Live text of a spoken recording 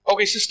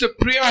Okay, Sister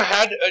Priya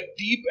had a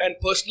deep and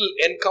personal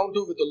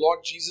encounter with the Lord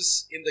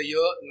Jesus in the year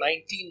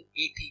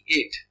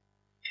 1988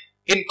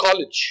 in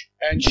college,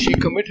 and she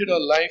committed her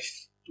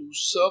life to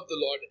serve the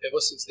Lord ever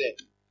since then.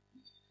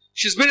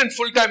 She's been in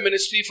full-time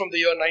ministry from the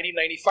year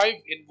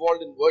 1995,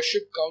 involved in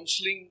worship,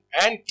 counseling,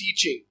 and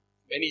teaching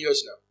many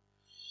years now.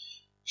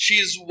 She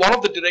is one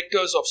of the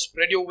directors of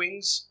Spread Your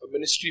Wings, a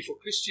ministry for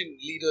Christian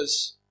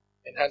leaders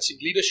enhancing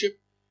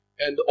leadership,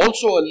 and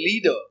also a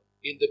leader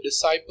in the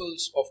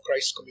Disciples of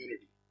Christ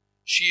community.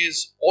 She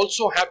is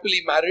also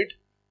happily married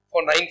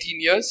for 19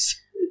 years,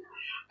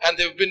 and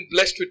they've been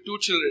blessed with 2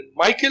 children.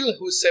 Michael,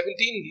 who is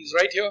 17, he's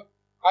right here.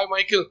 Hi,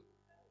 Michael.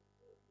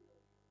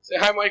 Say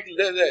hi, Michael.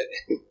 There.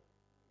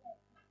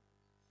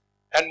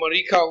 And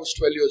Marika, who's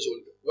 12 years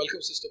old.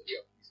 Welcome, Sister Priya.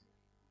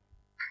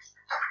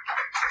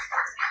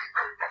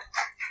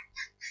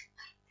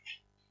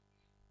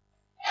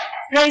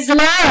 Praise the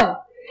Lord.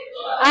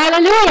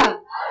 Hallelujah.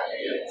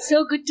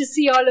 So good to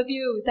see all of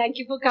you. Thank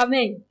you for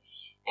coming.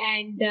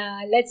 And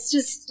let's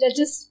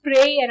just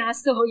pray and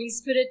ask the Holy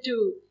Spirit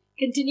to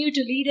continue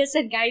to lead us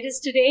and guide us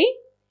today.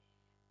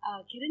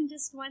 Kiran,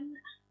 just one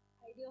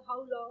idea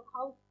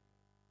how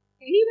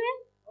anywhere?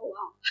 Oh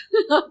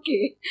wow.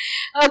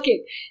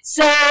 Okay.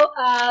 So,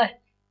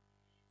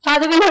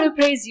 Father, we want to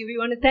praise you. We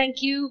want to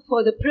thank you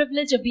for the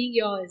privilege of being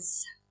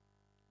yours,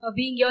 of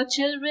being your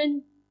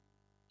children,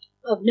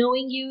 of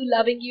knowing you,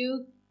 loving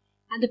you,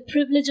 and the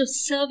privilege of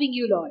serving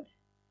you, Lord.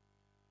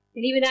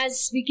 And even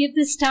as we give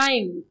this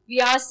time, we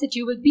ask that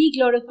you will be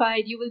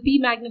glorified, you will be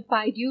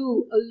magnified,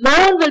 you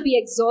alone will be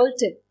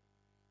exalted.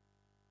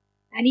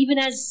 And even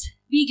as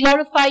we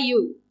glorify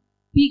you,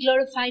 be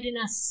glorified in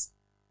us.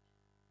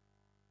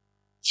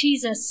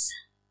 Jesus,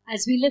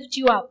 as we lift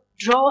you up,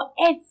 draw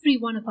every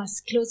one of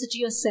us closer to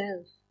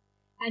yourself.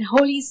 And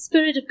Holy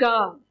Spirit of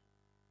God,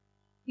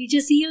 we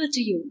just yield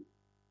to you,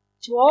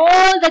 to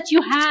all that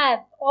you have,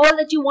 all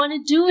that you want to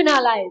do in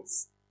our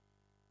lives.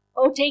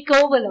 Oh, take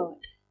over, Lord.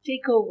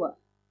 Take over.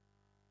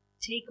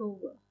 Take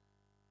over.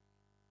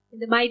 In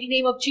the mighty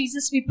name of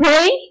Jesus we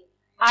pray.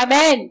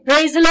 Amen.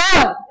 Praise the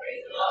Lord.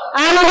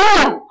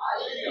 Hallelujah.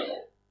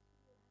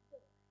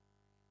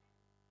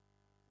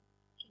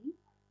 Okay.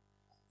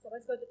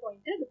 Someone's got the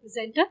pointer, the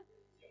presenter.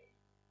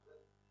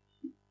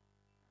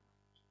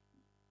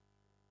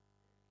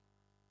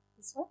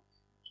 This one?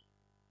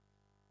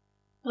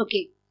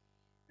 Okay.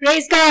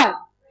 Praise God.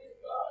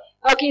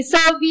 Okay, so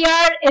we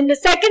are in the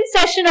second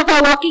session of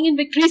our Walking in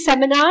Victory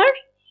seminar,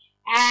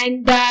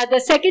 and the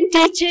second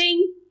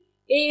teaching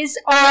is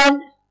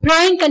on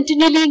praying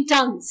continually in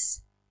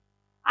tongues.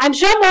 I'm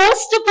sure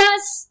most of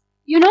us,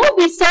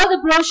 we saw the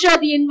brochure,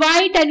 the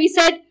invite, and we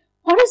said,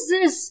 what is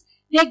this?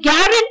 They're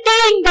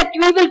guaranteeing that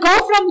we will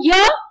go from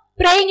here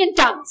praying in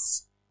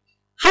tongues.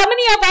 How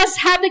many of us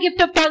have the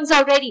gift of tongues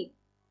already?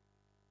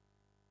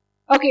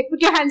 Okay,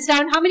 put your hands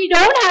down. How many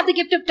don't have the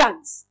gift of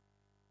tongues?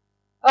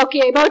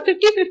 Okay, about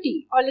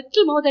 50-50 or a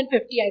little more than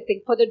 50, I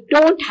think, for the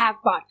don't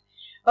have part.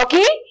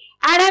 Okay?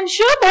 And I'm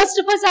sure most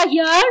of us are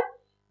here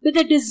with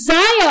a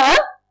desire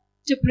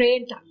to pray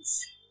in tongues.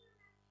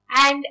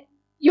 And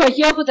you're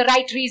here for the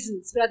right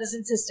reasons, brothers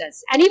and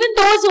sisters. And even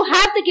those who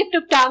have the gift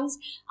of tongues,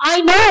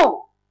 I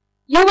know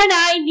you and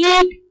I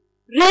need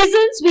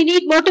reasons, we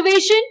need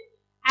motivation,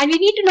 and we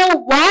need to know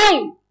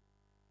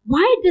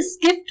why this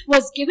gift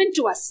was given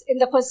to us in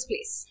the first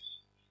place.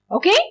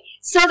 Okay?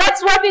 So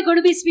that's what we're going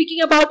to be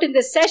speaking about in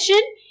this session.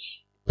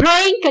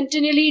 Praying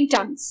continually in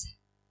tongues.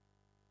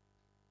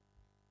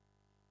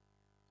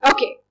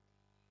 Okay.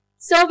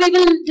 So we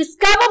will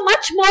discover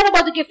much more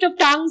about the gift of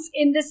tongues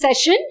in this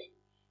session.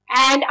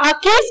 And our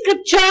key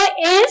scripture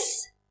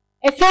is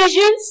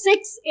Ephesians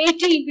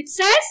 6:18, which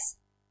says,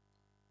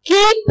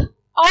 keep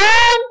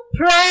on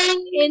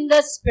praying in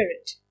the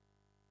Spirit.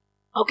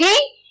 Okay?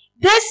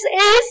 This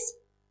is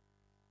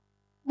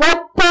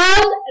what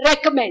Paul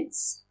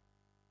recommends.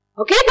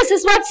 Okay, this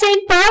is what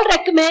St. Paul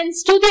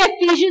recommends to the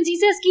Ephesians. He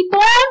says, keep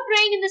on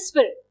praying in the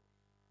Spirit.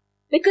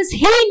 Because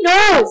he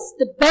knows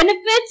the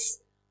benefits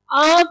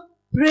of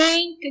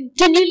praying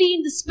continually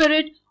in the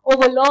Spirit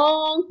over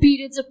long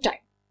periods of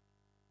time.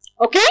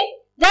 Okay?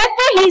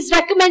 Therefore, he is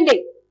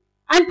recommending.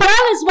 And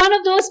Paul is one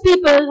of those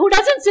people who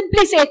doesn't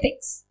simply say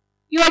things.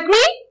 You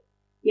agree?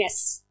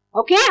 Yes.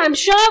 Okay, I'm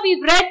sure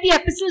we've read the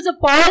epistles of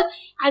Paul,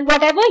 and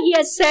whatever he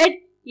has said,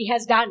 he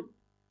has done.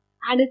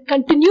 And it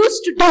continues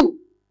to do.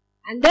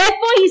 And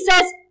therefore he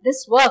says,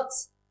 this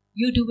works.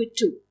 You do it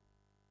too.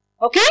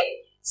 Okay?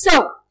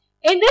 So,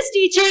 in this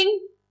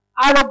teaching,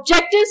 our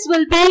objectives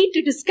will be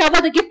to discover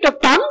the gift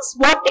of tongues,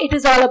 what it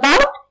is all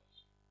about.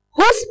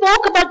 Who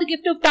spoke about the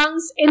gift of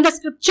tongues in the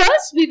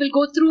scriptures? We will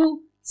go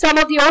through some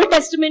of the Old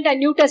Testament and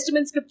New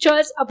Testament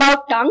scriptures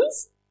about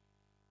tongues.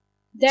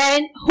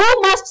 Then,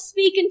 who must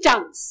speak in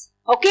tongues?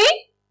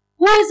 Okay?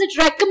 Who is it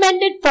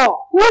recommended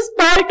for? Who is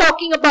Paul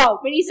talking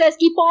about when he says,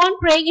 keep on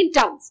praying in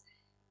tongues?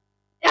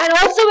 And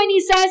also when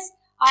he says,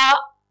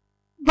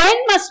 when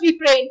must we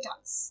pray in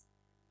tongues?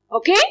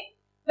 Okay?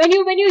 When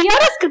you hear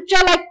a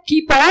scripture like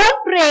keep on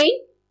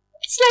praying,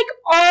 it's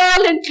like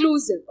all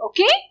inclusive.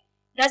 Okay?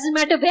 Doesn't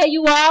matter where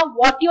you are,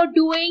 what you're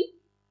doing.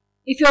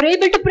 If you're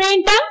able to pray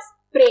in tongues,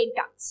 pray in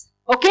tongues.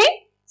 Okay?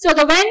 So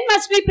the when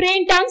must we pray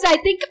in tongues? I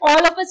think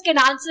all of us can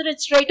answer it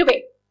straight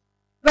away.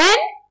 When?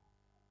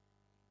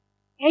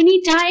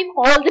 Anytime,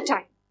 all the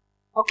time.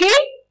 Okay?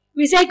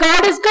 We say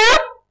God is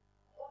good.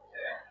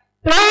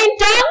 Pray in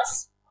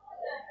tongues.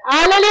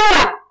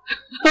 Hallelujah.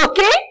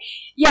 Okay?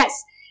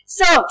 Yes.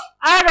 So,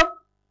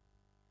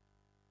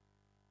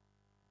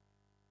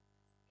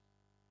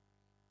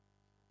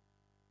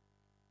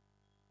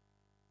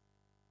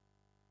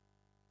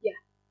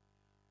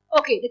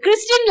 okay, the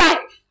Christian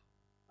life.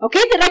 Okay,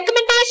 the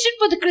recommendation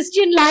for the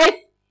Christian life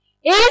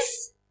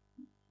is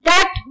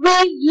that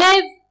we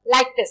live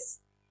like this.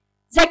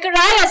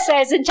 Zechariah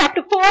says in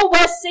chapter 4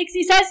 verse 6,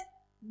 he says,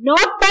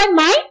 not by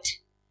might,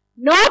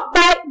 nor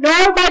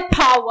by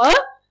power,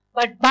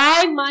 but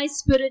by my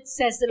spirit,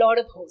 says the Lord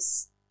of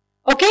hosts.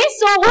 Okay,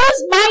 so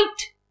whose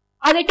might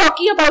are they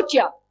talking about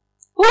here?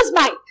 Whose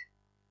might?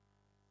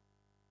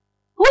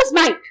 Whose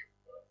might?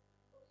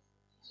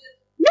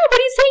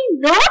 Nobody's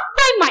saying not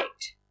by might.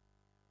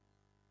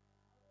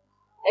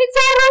 It's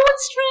our own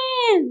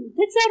strength.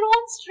 It's our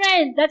own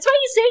strength. That's why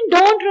he's saying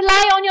don't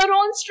rely on your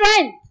own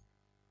strength.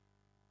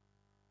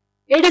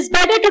 It is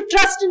better to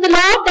trust in the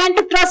Lord than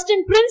to trust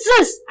in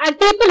princes and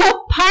people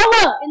of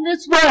power in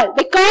this world,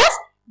 because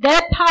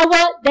their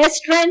power, their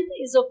strength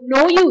is of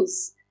no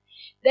use.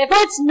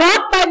 Therefore, it's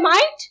not by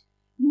might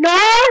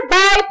nor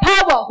by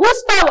power.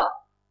 Whose power?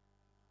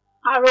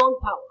 Our own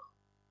power.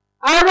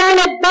 Our own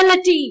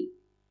ability.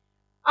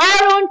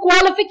 Our own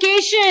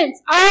qualifications,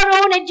 our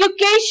own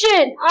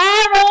education,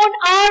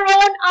 our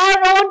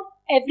own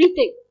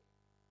everything.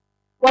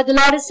 What the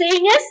Lord is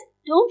saying is,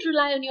 don't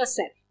rely on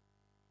yourself,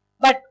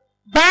 but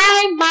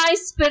by my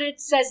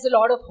spirit, says the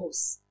Lord of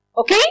hosts.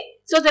 Okay?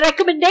 So the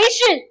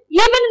recommendation,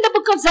 even in the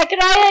book of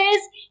Zechariah,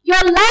 is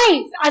your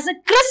life as a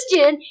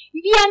Christian,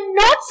 we are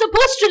not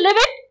supposed to live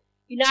it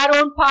in our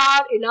own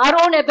power, in our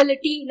own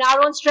ability, in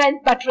our own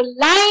strength, but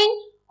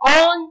relying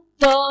on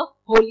the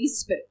Holy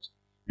Spirit.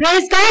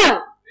 Praise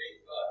God.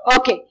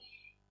 Okay,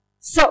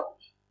 so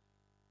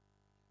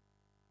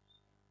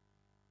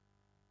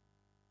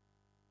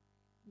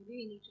maybe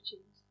we need to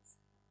change this.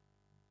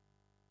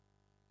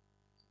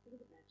 Look at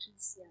the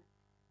batteries, yeah.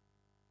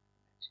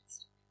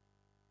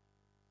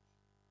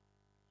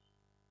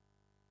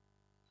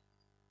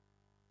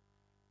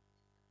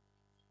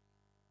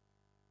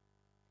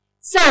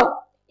 So,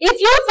 if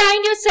you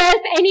find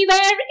yourself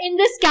anywhere in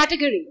this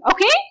category,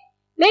 okay,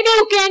 maybe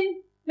you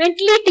can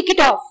mentally tick it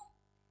off.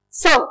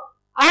 So,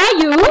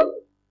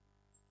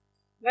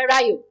 where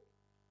are you?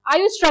 Are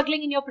you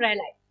struggling in your prayer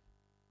life?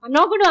 I'm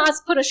not going to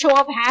ask for a show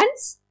of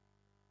hands,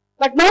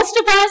 but most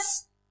of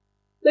us,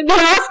 when we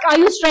ask, are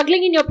you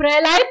struggling in your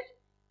prayer life?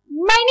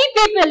 Many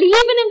people,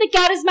 even in the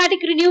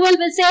charismatic renewal,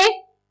 will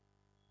say,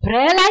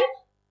 prayer life?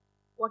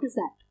 What is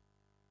that?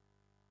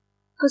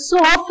 Because so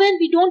often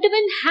we don't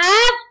even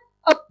have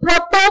a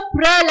proper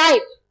prayer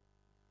life.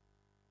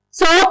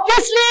 So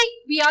obviously,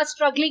 we are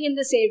struggling in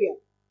this area.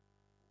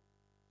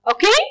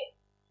 Okay?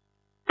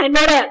 And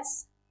what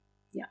else?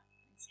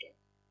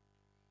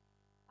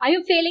 Are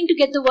you failing to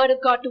get the word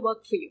of God to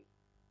work for you?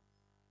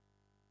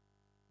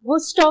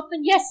 Most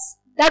often, yes.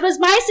 That was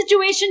my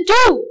situation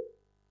too.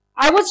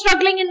 I was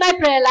struggling in my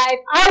prayer life.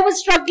 I was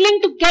struggling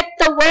to get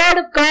the word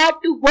of God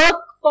to work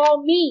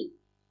for me.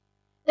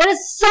 There are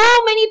so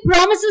many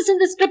promises in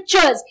the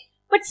scriptures,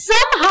 but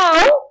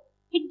somehow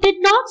it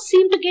did not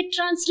seem to get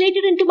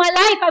translated into my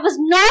life. I was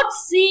not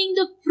seeing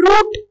the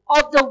fruit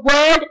of the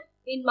word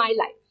in my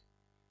life.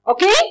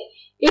 Okay?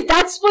 If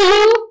that's for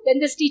you, then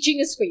this teaching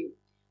is for you.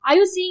 Are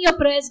you seeing your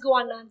prayers go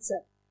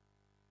unanswered?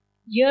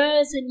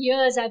 Years and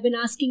years I've been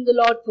asking the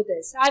Lord for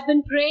this. I've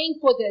been praying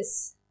for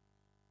this.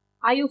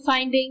 Are you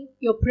finding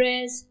your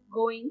prayers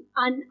going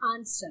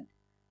unanswered?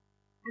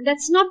 And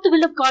that's not the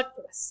will of God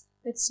for us.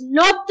 That's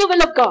not the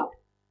will of God.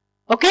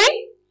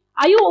 Okay?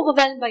 Are you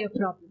overwhelmed by your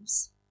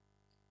problems?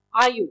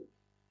 Are you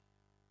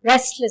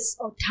restless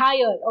or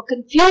tired or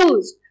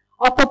confused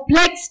or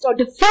perplexed or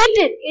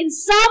defeated in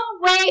some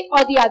way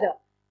or the other?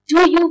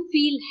 Do you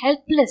feel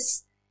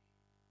helpless?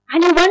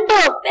 And you wonder,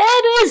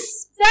 where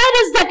is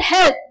that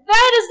help?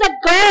 Where is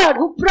that God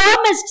who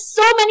promised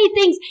so many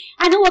things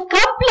and who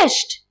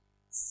accomplished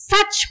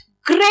such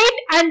great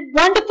and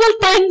wonderful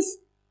things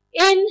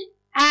in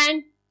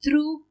and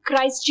through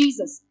Christ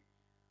Jesus?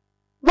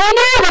 We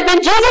know that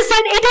when Jesus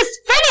said, it is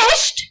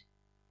finished,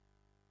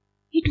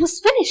 it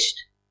was finished.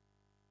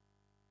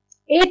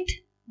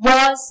 It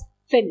was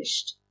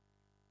finished.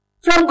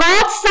 From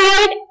God's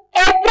side,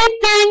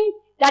 everything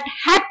that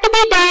had to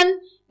be done,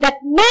 that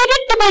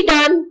needed to be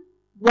done,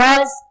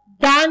 was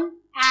done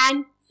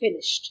and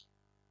finished.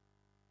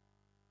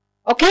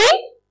 Okay?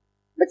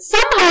 But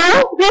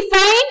somehow we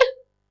find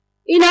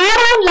in our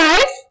own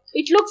life,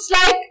 it looks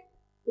like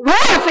we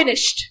are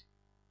finished.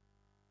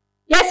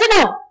 Yes or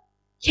no?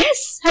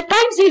 Yes, at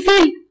times we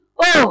feel,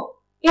 oh,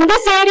 in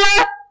this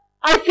area,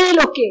 I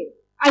feel okay.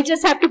 I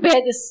just have to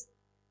bear this.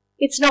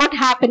 It's not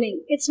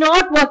happening. It's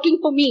not working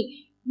for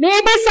me.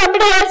 Maybe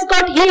somebody else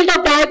got healed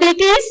of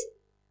diabetes.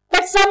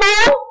 But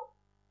somehow,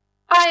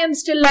 I am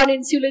still on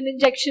insulin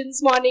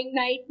injections morning,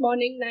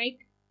 night.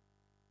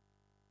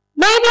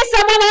 Maybe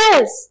someone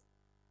else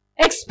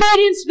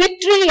experienced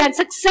victory and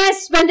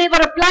success when they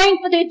were applying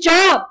for their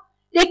job.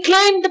 They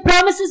claimed the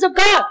promises of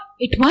God.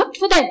 It worked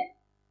for them.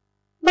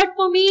 But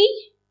for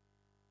me,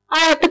 I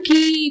have to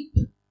keep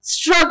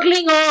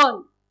struggling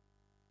on,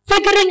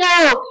 figuring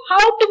out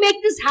how to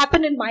make this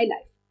happen in my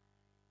life.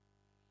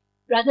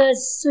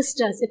 Brothers,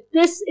 sisters, if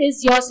this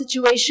is your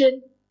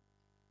situation,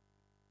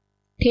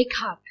 take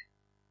heart.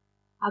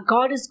 Our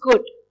God is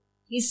good.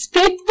 He's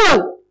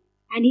faithful.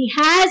 And He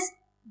has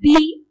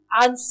the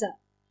answer.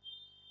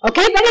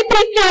 Okay, very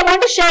briefly I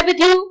want to share with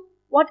you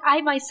what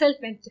I myself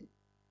went through.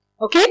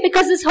 Okay,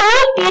 because this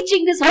whole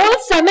teaching, this whole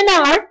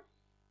seminar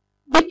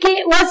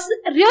was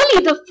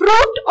really the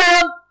fruit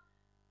of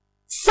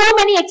so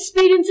many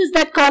experiences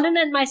that Colin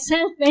and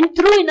myself went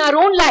through in our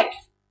own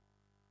life.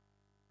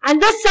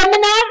 And this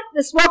seminar,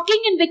 this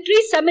Walking in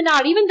Victory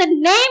seminar, even the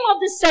name of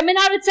this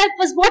seminar itself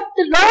was what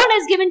the Lord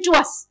has given to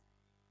us.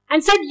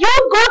 And said,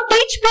 you go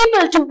teach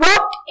people to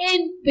walk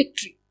in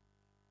victory.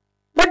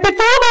 But before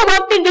we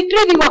walked in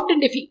victory, we walked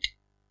in defeat.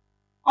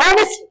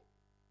 Honestly.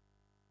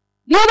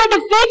 We were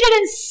defeated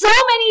in so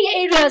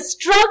many areas,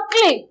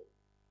 struggling.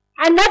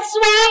 And that's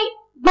why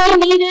we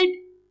needed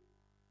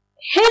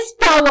His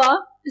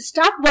power to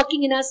start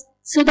working in us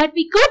so that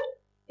we could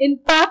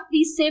impart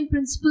these same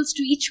principles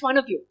to each one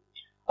of you.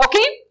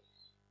 Okay?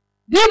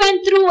 We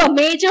went through a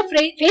major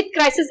faith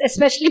crisis,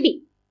 especially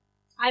me.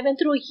 I went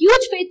through a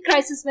huge faith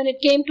crisis when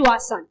it came to our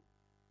son.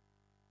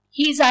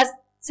 He's our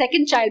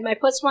second child. My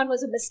first one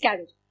was a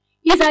miscarriage.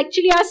 He's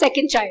actually our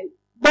second child.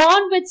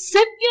 Born with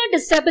severe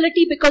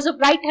disability because of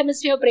right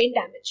hemisphere brain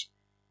damage.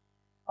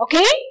 Okay?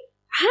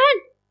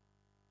 And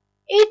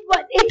it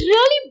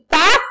really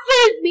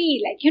baffled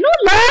me. Like,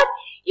 Lord,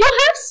 you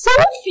have so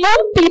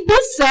few people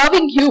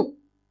serving you.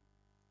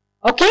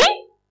 Okay?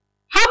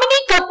 How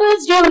many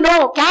couples do you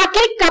know?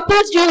 Catholic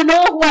couples do you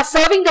know who are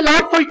serving the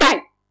Lord full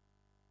time?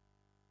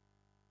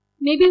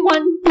 Maybe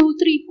 1, 2,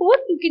 3, 4.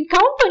 You can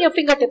count on your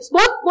fingertips.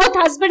 Both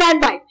husband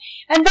and wife.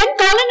 And when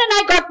Colin and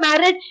I got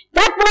married,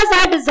 that was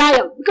our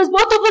desire. Because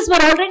both of us were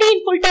already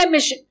in full-time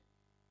mission.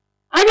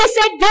 And we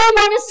said, we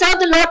want to serve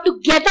the Lord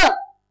together.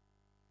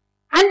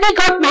 And we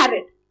got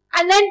married.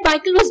 And then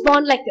Michael was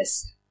born like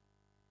this.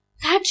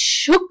 That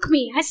shook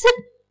me. I said,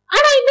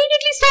 and I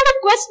immediately started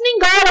questioning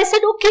God. I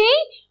said, okay,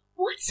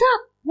 what's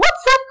up?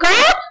 What's up,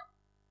 God?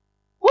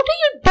 What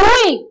are you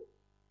doing?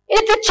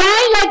 If a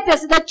child like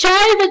this, the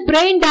child with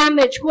brain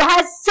damage, who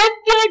has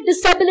severe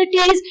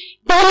disabilities,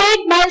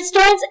 delayed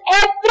milestones,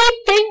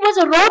 everything was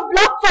a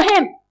roadblock for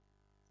him.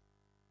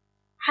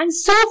 And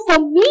so for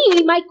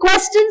me, my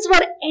questions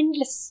were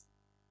endless.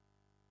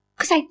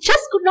 Because I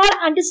just could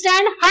not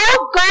understand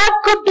how God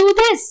could do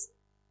this.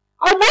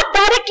 I'm not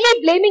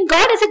directly blaming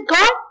God. I said,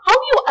 God, how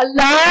you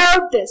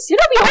allowed this? We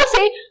all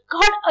say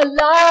God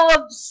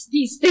allows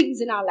these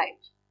things in our life.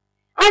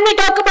 And we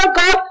talk about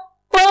God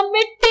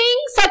permitting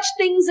such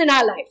things in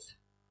our life.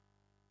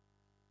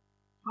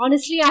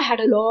 Honestly, I had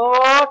a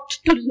lot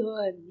to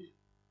learn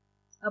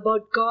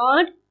about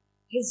God,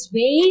 His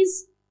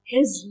ways,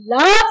 His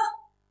love,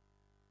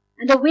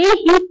 and the way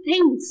He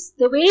thinks,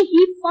 the way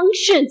He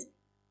functions.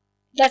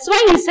 That's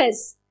why He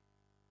says,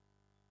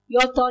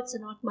 your thoughts are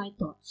not my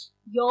thoughts.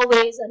 Your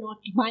ways are not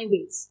my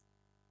ways.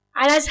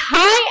 And as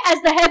high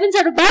as the heavens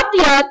are above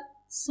the earth,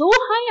 so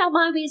high are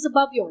my ways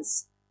above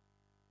yours.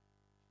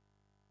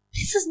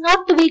 This is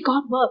not the way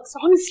God works,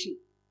 honestly.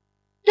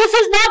 This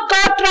is not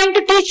God trying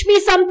to teach me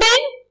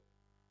something.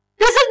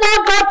 This is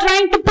not God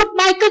trying to put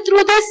Michael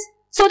through this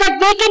so that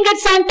we can get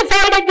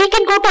sanctified and we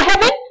can go to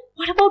heaven.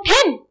 What about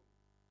him?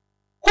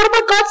 What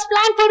about God's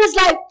plan for his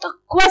life?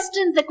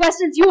 The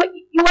questions. You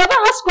ever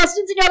asked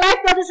questions in your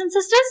life, brothers and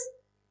sisters?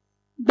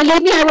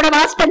 Believe me, I would have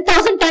asked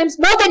 10,000 times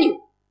more than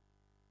you.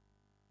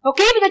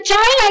 Okay, with a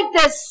child like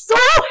this, so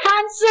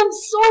handsome,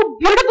 so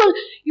beautiful,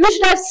 you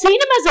should have seen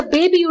him as a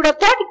baby. You would have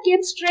thought he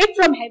came straight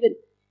from heaven.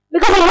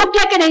 Because he looked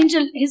like an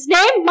angel. His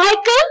name,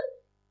 Michael,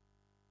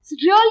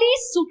 really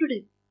suited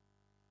him.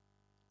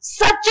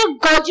 Such a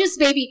gorgeous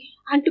baby.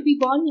 And to be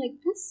born like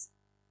this.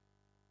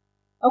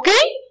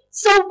 Okay?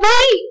 So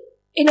we,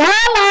 in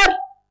all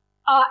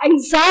our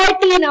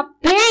anxiety and our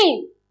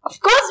pain, of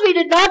course we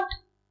did not,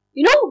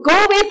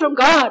 go away from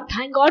God.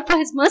 Thank God for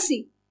His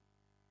mercy.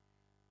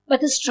 But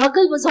the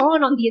struggle was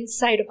on the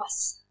inside of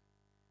us.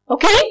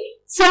 Okay?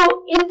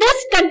 So, in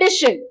this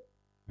condition,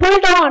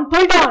 pulled on.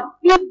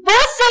 We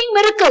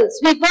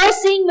were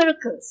seeing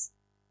miracles.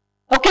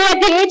 Okay,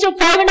 at the age of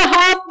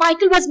 5.5,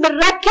 Michael was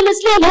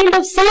miraculously healed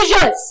of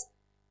seizures.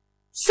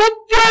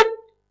 Severe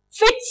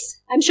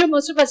fits. I'm sure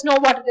most of us know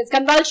what it is.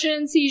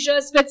 Convulsions,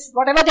 seizures, fits,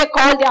 whatever they're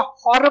called, they are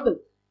horrible.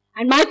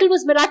 And Michael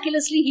was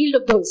miraculously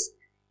healed of those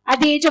at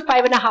the age of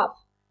 5.5.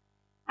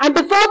 And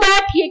before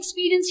that, he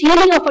experienced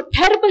healing of a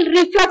terrible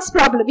reflux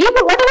problem. Whatever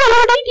he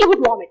would eat, he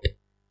would vomit.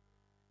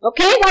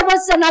 Okay, that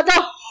was another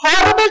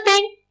horrible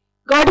thing.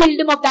 God healed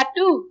him of that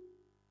too.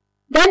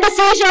 Then the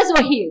seizures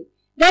were healed.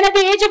 Then at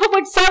the age of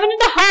about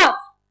 7.5,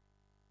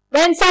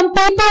 When some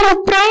people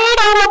who prayed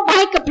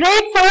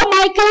for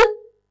Michael,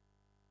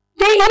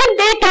 they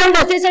told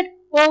us, they said,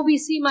 oh, we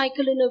see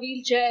Michael in a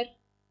wheelchair.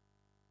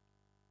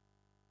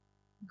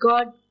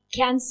 God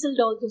cancelled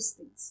all those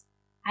things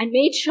and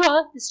made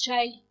sure this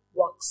child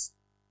walks.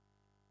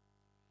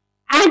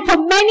 And for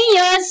many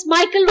years,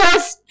 Michael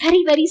was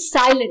very, very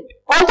silent.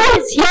 Although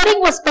his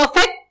hearing was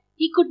perfect,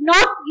 he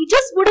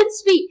just wouldn't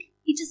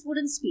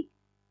speak.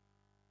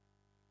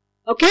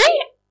 Okay?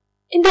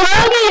 In the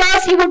early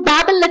years, he would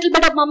babble a little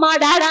bit of mama,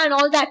 dada and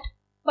all that.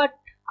 But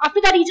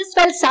after that, he just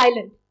fell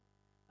silent.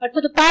 But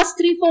for the past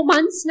 3-4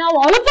 months now,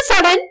 all of a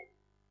sudden,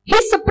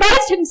 he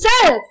surprised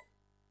himself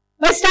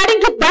by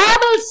starting to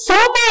babble so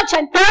much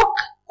and talk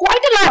quite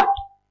a lot.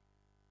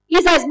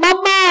 He says,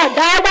 mama,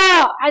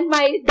 dada, and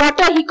my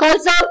daughter, he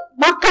calls her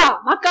Maka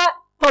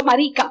for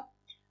Marika.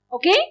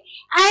 Okay?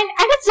 And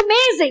it's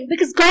amazing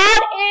because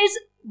God is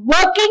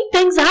working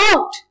things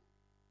out.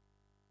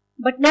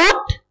 But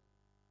not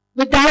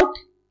without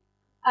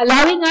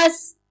allowing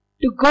us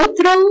to go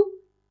through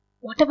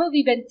whatever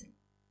we went through.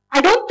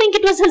 I don't think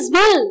it was His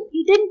will.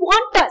 He didn't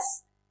want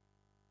us.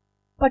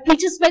 But we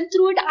just went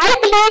through it. I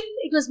believe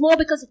it was more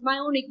because of my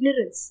own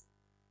ignorance.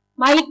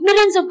 My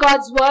ignorance of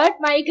God's word,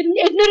 my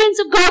ignorance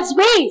of God's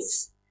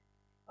ways.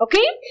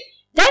 Okay?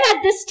 Then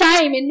at this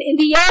time, in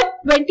the year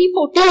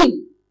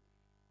 2014,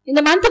 in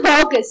the month of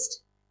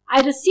August,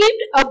 I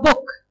received a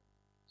book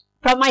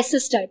from my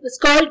sister. It was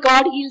called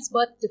God Heals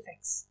Birth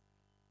Defects.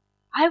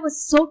 I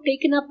was so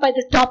taken up by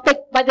the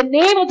topic, by the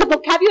name of the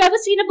book. Have you ever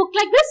seen a book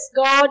like this?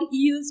 God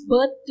Heals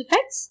Birth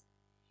Defects.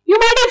 You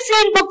might have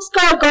seen books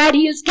called God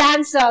Heals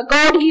Cancer,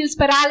 God Heals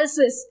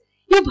Paralysis.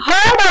 You've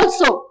heard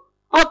also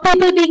of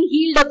people being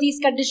healed of these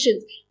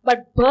conditions.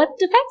 But birth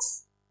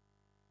defects?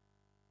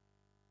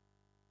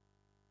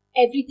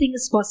 Everything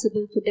is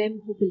possible for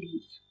them who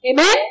believe.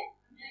 Amen?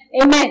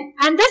 Amen.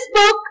 And this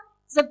book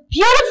is a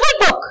beautiful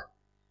book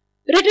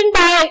written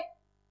by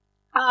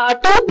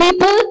 2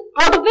 people,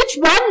 out of which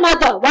one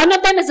mother, one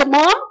of them is a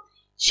mom.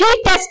 She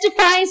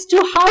testifies to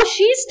how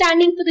she is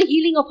standing for the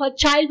healing of her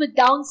child with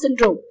Down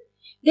syndrome.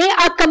 They're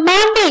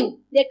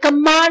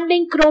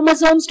commanding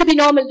chromosomes to be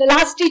normal. The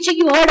last teaching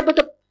you heard about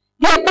the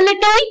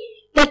ability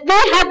that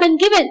we have been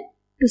given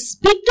to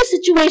speak to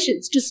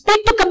situations, to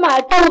speak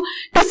to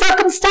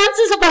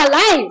circumstances of our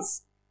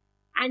lives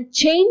and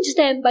change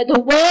them by the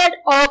word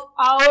of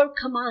our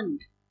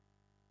command.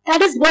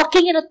 That is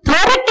walking in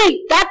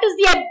authority. That is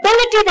the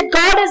ability that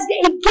God has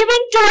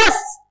given to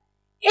us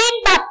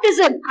in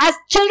baptism. As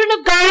children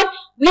of God,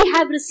 we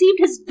have received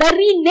His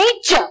very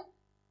nature.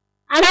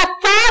 And our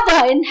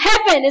Father in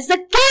heaven is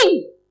the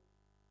King.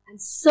 And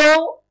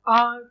so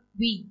are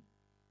we.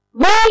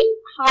 We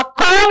are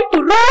called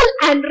to rule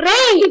and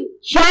reign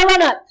here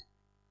on earth.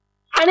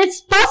 And it's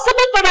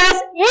possible for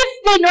us if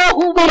we know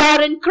who we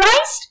are in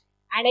Christ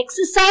and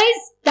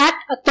exercise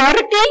that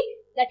authority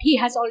that He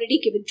has already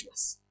given to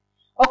us.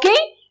 Okay?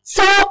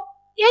 So,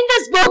 in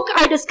this book,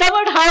 I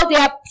discovered how they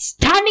are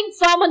standing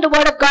firm on the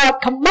word of God,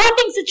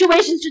 commanding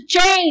situations to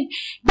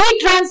change, be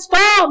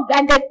transformed,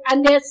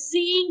 and they're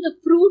seeing the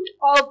fruit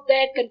of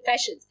their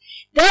confessions.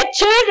 Their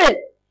children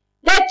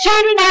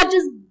are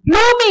just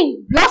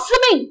blooming,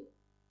 blossoming.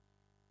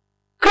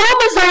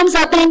 Chromosomes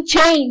are being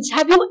changed.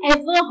 Have you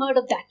ever heard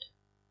of that?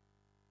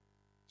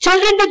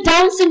 Children with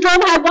Down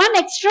syndrome have one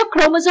extra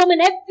chromosome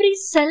in every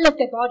cell of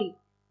their body.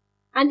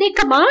 And they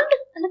command,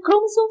 and the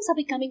chromosomes are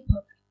becoming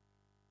perfect.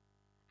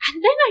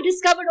 And then I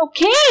discovered,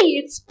 okay,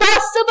 it's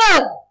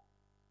possible.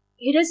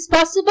 It is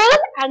possible,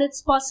 and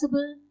it's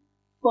possible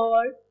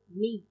for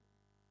me.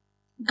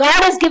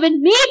 God has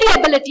given me the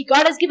ability.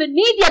 God has given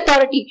me the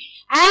authority.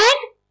 And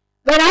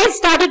when I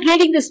started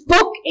reading this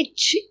book,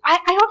 I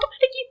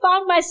automatically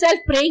found myself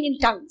praying in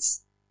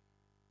tongues.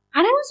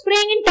 And I was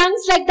praying in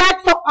tongues like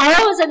that for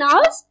hours and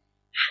hours.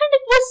 And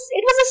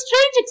it was a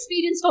strange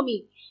experience for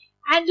me.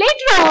 And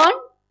later on,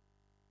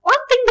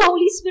 one thing the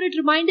Holy Spirit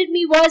reminded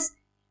me was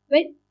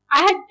when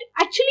I had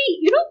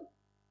actually,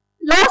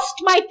 lost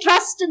my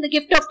trust in the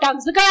gift of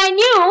tongues, because I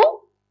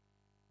knew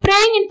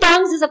praying in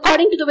tongues is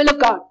according to the will of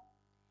God.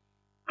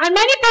 And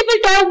many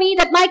people told me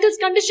that Michael's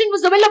condition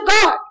was the will of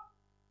God.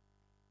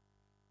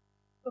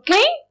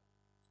 Okay?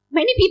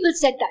 Many people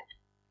said that.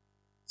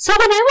 So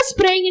when I was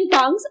praying in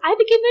tongues, I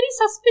became very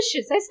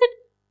suspicious. I said,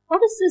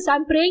 what is this?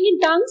 I'm praying in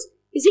tongues.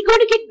 Is he going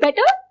to get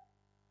better?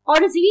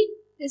 Or is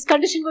his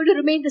condition going to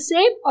remain the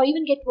same or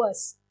even get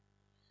worse?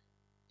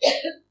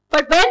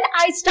 But when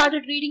I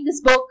started reading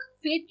this book,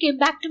 faith came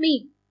back to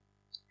me.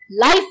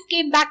 Life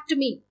came back to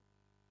me.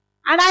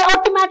 And I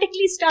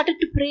automatically started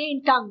to pray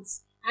in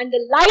tongues. And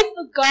the life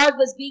of God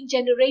was being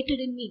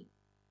generated in me.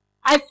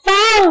 I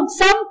found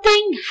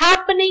something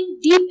happening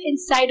deep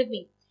inside of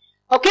me.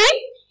 Okay?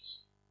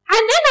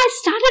 And then I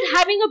started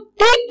having a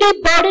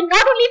big burden,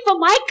 not only for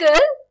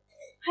Michael.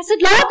 I said,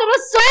 Lord, there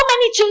are so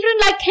many children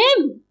like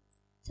him.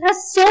 There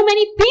are so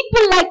many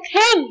people like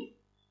him.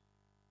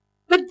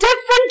 With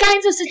different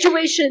kinds of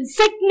situations,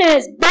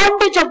 sickness,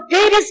 bondage of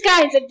various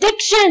kinds,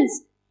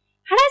 addictions.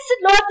 And I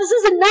said, Lord, this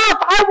is enough.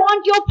 I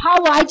want your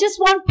power. I just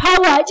want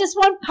power. I just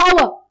want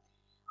power.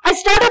 I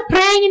started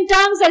praying in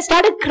tongues. I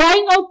started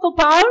crying out for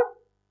power.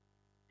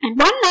 And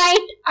one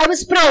night, I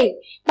was praying.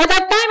 By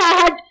that time, I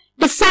had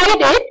decided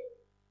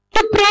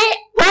to pray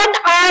 1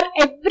 hour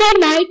every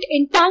night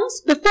in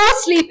tongues before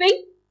sleeping,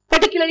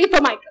 particularly for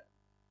Michael.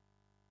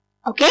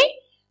 Okay?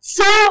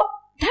 So,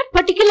 that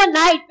particular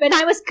night when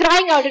I was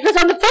crying out, it was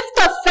on the 5th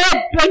of Feb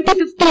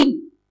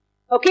 2015.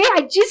 Okay?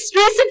 I just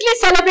recently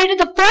celebrated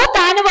the 4th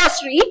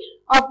anniversary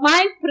of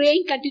my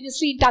praying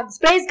continuously in tongues.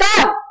 Praise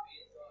God!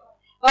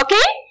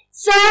 Okay?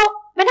 So,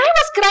 when I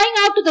was crying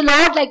out to the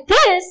Lord like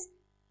this,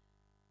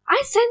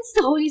 I sensed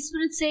the Holy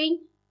Spirit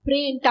saying,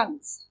 pray in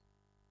tongues.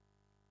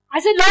 I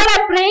said, Lord,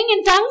 I'm praying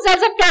in tongues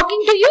as I'm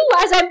talking to you,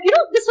 as I'm,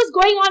 this was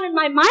going on in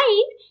my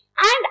mind.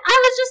 And I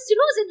was just,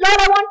 saying, Lord,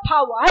 I want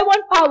power. I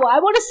want power. I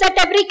want to set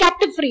every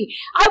captive free.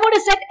 I want to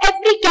set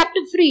every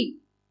captive free.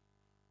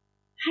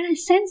 And I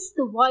sensed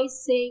the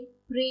voice saying,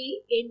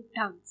 pray in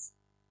tongues.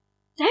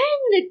 Then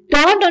it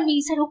dawned on me.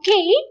 He said,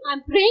 okay,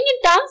 I'm praying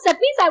in tongues. That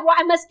means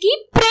I must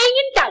keep praying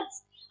in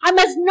tongues. I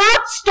must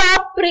not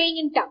stop praying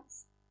in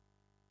tongues.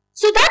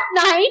 So that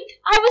night,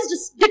 I was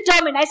just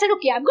determined. I said,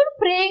 okay, I'm going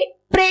to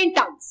pray in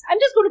tongues. I'm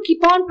just going to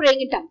keep on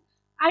praying in tongues.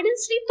 I didn't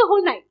sleep the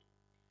whole night.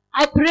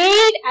 I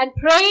prayed and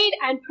prayed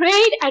and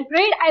prayed and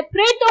prayed. I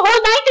prayed the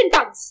whole night in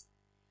tongues.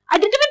 I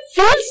didn't even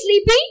feel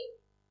sleepy.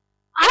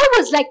 I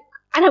was like,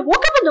 and I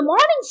woke up in the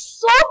morning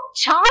so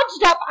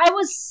charged up. I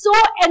was so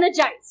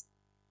energized.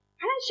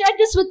 And I shared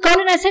this with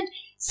Colin. I said,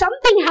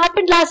 something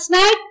happened last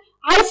night.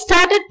 I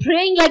started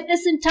praying like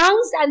this in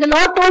tongues and the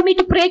Lord told me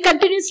to pray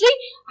continuously.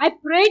 I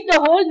prayed the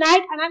whole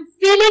night and I'm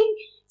feeling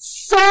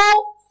so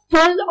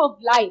full of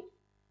life.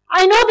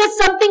 I know there's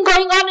something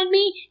going on in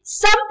me,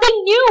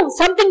 something new,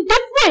 something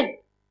different.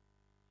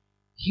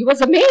 He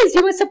was amazed,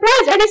 he was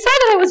surprised, and he saw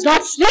that I was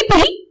not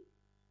sleepy.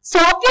 So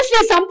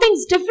obviously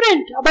something's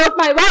different about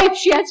my wife.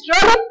 She has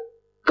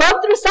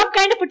gone through some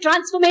kind of a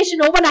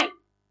transformation overnight.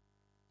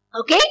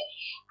 Okay?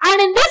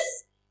 And in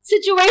this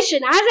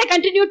situation, as I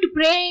continued to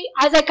pray,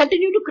 as I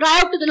continued to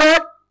cry out to the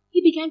Lord,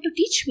 He began to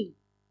teach me.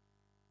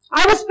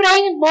 I was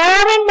praying more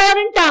and more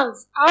in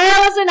tongues,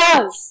 hours and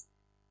hours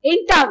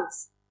in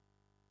tongues.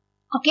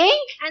 Okay?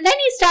 And then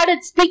He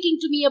started speaking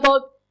to me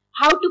about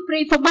how to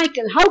pray for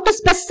Michael, how to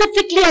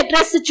specifically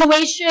address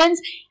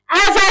situations.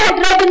 As I had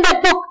read in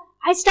that book,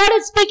 I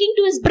started speaking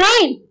to his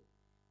brain,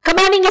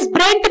 commanding his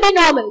brain to be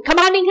normal,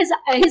 commanding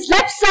his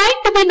left side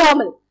to be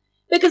normal,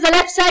 because the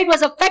left side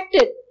was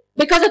affected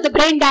because of the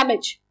brain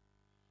damage.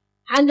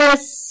 And there are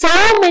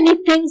so many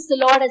things the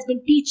Lord has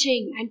been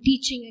teaching and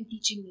teaching and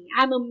teaching me.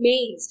 I'm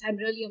amazed. I'm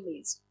really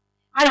amazed.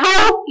 And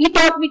how He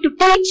taught me to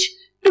teach.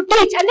 And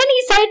then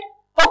He said,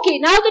 okay,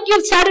 now that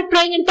you've started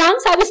praying in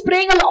tongues, I was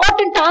praying a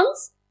lot in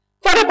tongues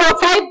for about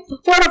 4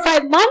 or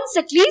 5 months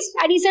at least.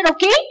 And He said,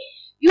 okay,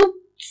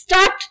 you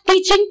start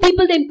teaching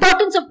people the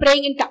importance of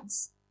praying in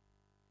tongues.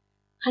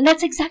 And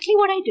that's exactly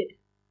what I did.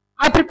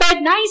 I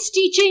prepared nice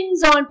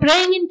teachings on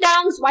praying in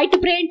tongues, why to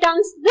pray in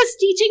tongues. This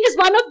teaching is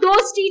one of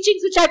those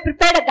teachings which I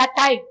prepared at that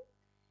time.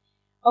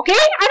 Okay?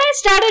 And I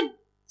started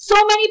so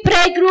many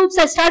prayer groups.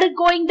 I started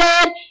going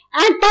there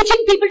and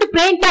teaching people to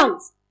pray in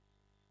tongues.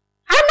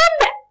 And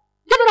then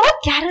they were all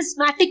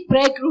charismatic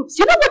prayer groups.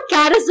 You know what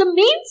charism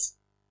means?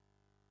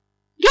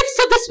 Gifts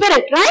of the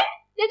Spirit, right?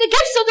 They're the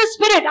gifts of the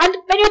Spirit. And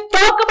when you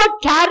talk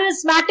about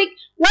charismatic,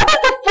 what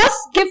is the first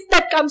gift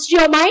that comes to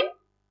your mind?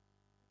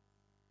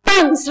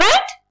 Tongues,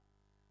 right?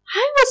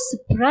 I was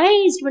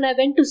surprised when I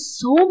went to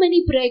so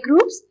many prayer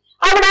groups.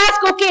 I would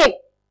ask, okay,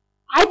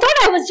 I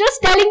thought I was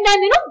just telling them,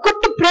 good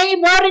to pray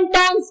more in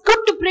tongues, good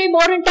to pray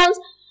more in tongues.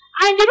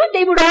 And,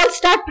 they would all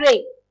start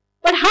praying.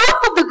 But half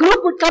of the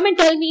group would come and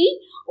tell me,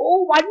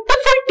 oh,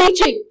 wonderful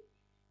teaching.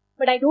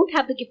 But I don't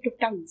have the gift of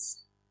tongues.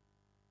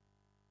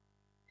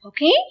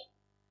 Okay?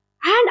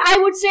 And I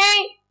would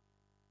say,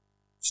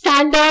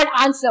 standard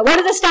answer. What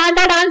is the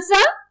standard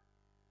answer?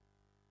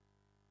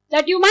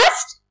 That you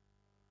must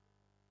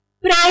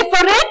pray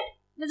for it.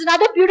 There's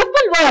another beautiful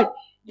word.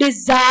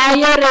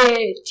 Desire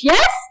it.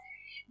 Yes?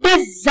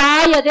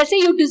 Desire. They say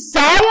you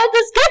desire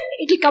this gift,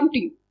 it will come to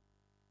you.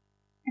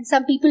 And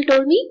some people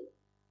told me,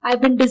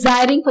 I've been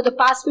desiring for the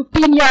past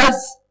 15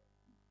 years.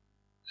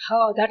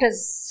 Oh, that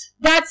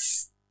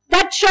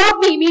shocked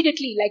me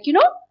immediately.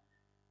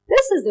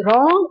 This is the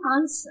wrong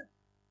answer.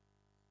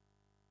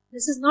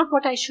 This is not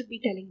what I should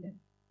be telling them.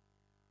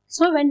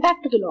 So I went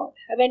back to the Lord.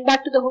 I went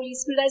back to the Holy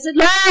Spirit. I said,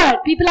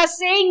 Lord, people are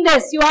saying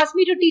this. You asked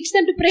me to teach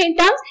them to pray in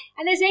tongues,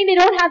 and they're saying they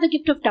don't have the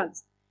gift of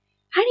tongues.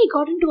 And He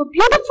got into a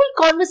beautiful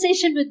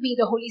conversation with me,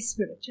 the Holy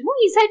Spirit.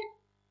 He said,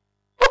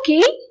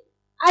 okay,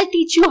 I'll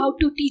teach you how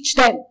to teach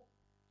them.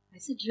 I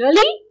said,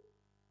 really?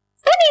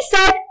 Then He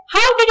said,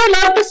 how did you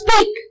learn to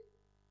speak?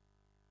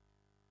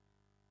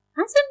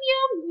 I said,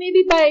 yeah,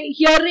 maybe by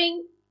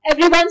hearing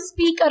everyone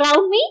speak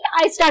around me,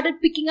 I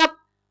started picking up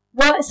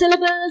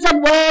syllables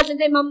and words and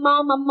say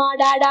mama, mama,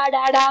 dada,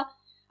 dada,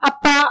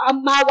 appa,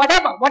 amma,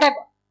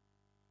 whatever.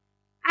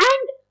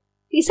 And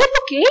He said,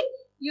 okay,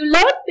 you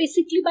learn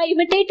basically by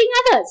imitating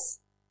others.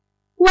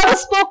 Whoever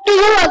spoke to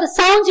you or the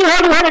sounds you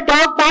heard a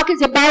dog bark and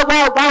say bow,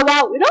 wow, wow,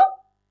 wow,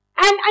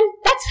 and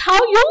that's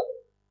how you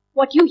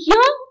What you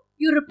hear,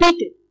 you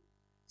repeat it.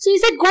 So he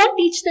said, go and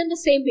teach them the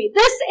same way.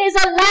 This is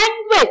a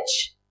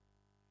language.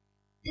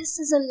 This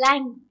is a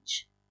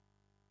language.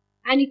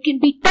 And it can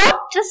be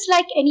taught just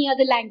like any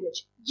other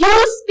language. You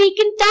speak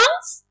in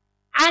tongues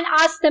and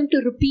ask them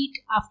to repeat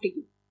after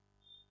you.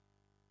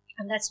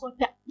 And that's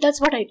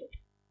what I did.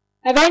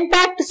 I went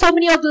back to so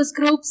many of those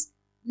groups,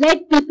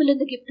 led people in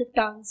the gift of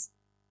tongues.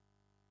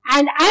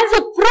 And as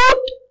a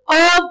fruit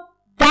of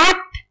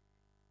that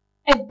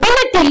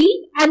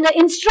ability and the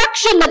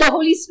instruction that the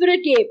Holy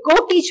Spirit gave,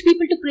 go teach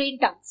people to pray in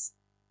tongues.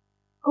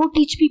 Go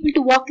teach people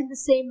to walk in the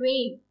same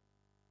way.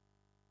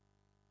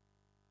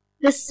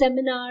 This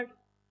seminar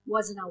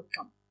was an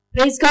outcome.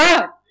 Praise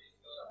God.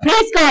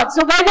 Praise God.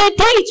 So when we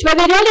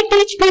really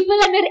teach people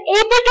and we're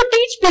able to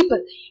teach people,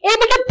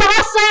 able to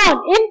pass on,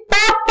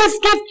 impart this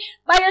gift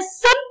by a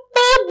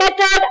simple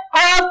method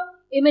of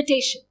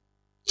imitation.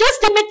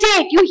 Just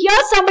imitate. You hear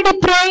somebody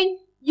praying,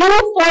 you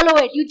follow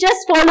it. You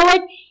just follow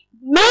it.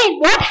 Man,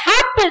 what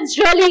happens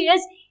really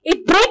is,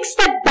 it breaks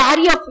that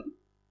barrier for you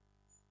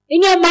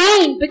in your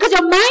mind, because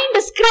your mind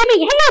is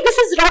screaming, hey, this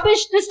is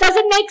rubbish, this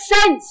doesn't make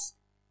sense.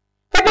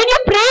 But when you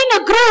pray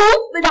in a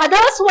group with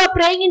others who are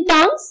praying in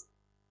tongues,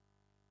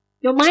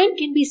 your mind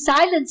can be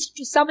silenced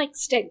to some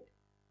extent.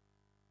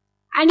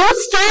 And you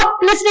stop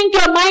listening to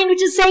your mind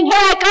which is saying, hey,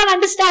 I can't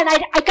understand,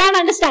 I can't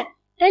understand.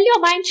 Tell your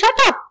mind, shut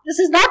up, this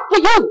is not for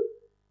you.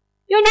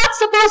 You're not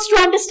supposed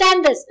to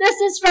understand this. This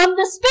is from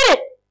the Spirit.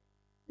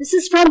 This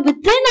is from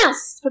within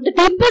us, from the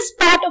deepest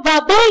part of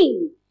our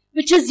being,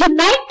 which is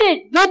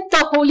united with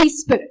the Holy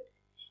Spirit.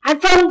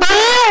 And from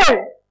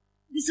there,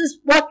 this is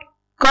what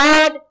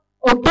God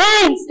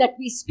ordains that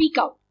we speak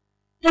out.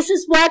 This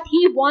is what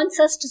He wants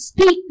us to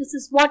speak. This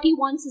is what He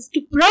wants us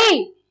to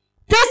pray.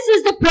 This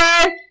is the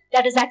prayer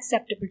that is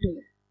acceptable to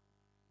Him.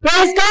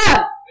 Praise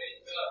God.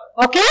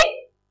 Okay?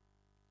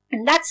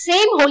 And that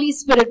same Holy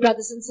Spirit,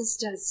 brothers and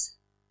sisters,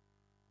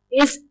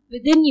 is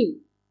within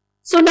you.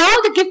 So now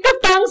the gift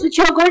of tongues which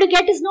you are going to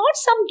get is not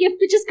some gift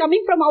which is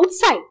coming from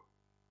outside.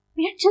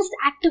 We are just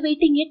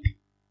activating it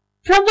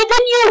from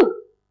within you.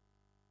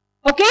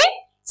 Okay?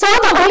 So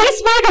the Holy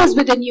Spirit who is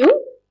within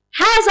you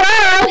has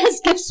all His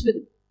gifts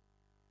within.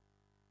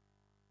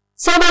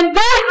 So when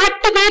we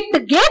activate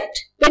the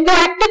gift, when we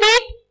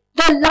activate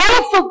the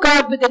life of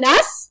God within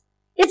us,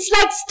 it's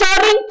like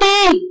stirring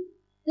tea.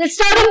 We're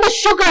stirring the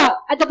sugar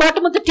at the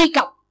bottom of the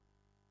teacup.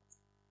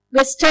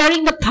 We're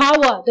stirring the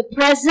power, the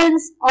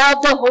presence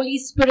of the Holy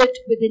Spirit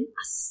within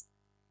us.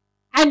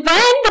 And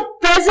when the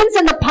presence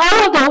and the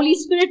power of the Holy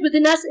Spirit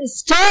within us is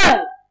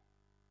stirred,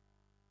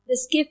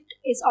 this gift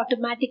is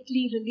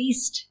automatically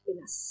released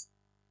in us.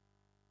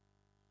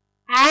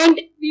 And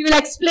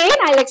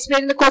I'll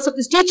explain in the course of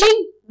this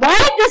teaching, why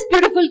this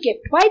beautiful gift,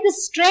 why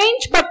this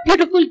strange but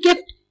beautiful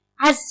gift,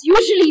 as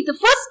usually the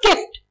first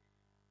gift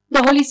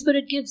the Holy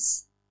Spirit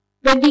gives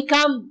when we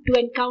come to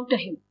encounter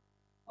Him.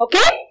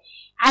 Okay?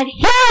 And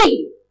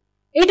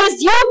it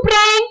is you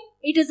praying,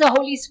 it is the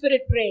Holy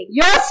Spirit praying.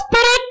 Your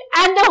spirit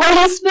and the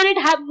Holy Spirit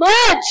have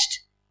merged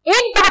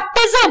in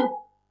baptism.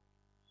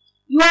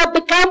 You have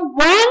become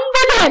one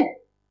with Him.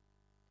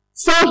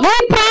 So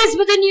He prays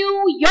within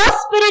you, your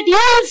spirit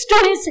yields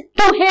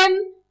to Him,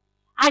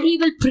 and He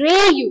will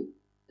pray you.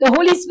 The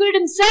Holy Spirit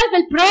Himself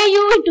will pray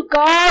you into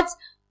God's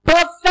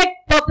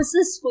perfect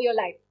purposes for your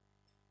life.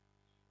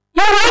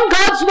 You want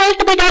God's will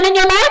to be done in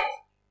your life?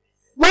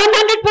 100%?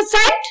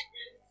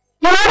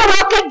 You want to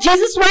walk like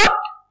Jesus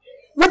walked?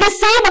 With the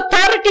same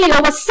authority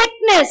over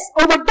sickness,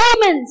 over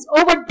demons,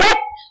 over death,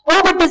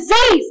 over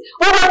disease,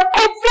 over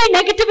every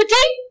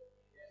negativity?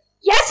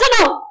 Yes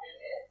or no?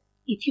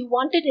 If you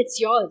want it, it's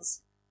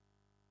yours.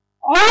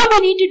 All we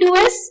need to do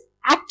is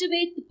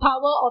activate the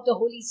power of the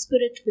Holy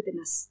Spirit within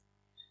us.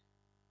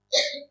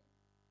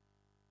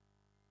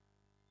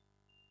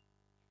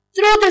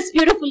 Through this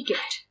beautiful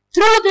gift,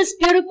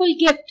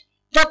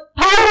 the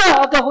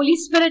power of the Holy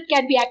Spirit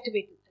can be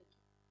activated.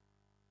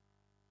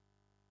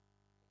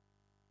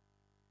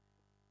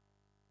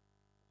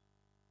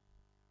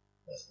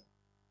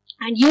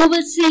 And you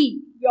will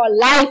see your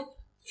life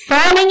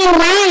falling in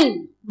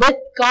line with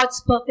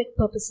God's perfect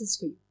purposes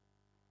for you.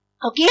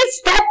 Okay,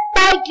 step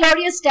by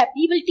glorious step.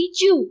 He will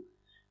teach you.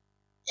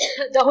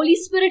 The Holy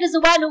Spirit is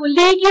the one who will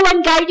lead you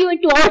and guide you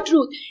into all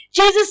truth.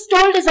 Jesus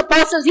told His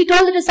apostles, He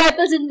told the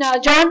disciples in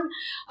John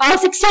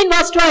 16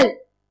 verse 12,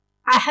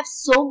 I have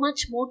so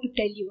much more to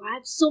tell you. I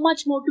have so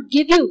much more to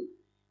give you.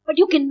 But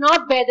you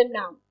cannot bear them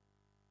now.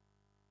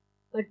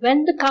 But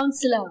when the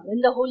Counselor,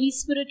 when the Holy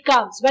Spirit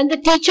comes, when the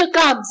Teacher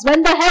comes,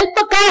 when the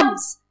Helper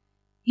comes,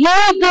 He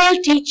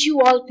will teach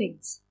you all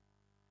things.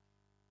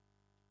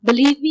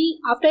 Believe me,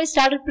 after I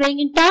started praying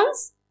in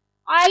tongues,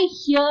 I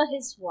hear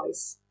His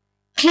voice.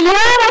 Clear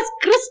as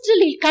crystal,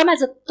 He'll come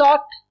as a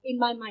thought in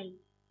my mind.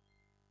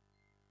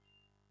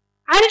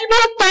 And it will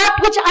be a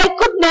thought which I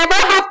could never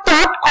have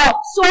thought of.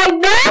 So I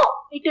know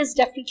it is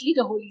definitely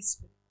the Holy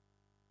Spirit.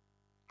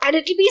 And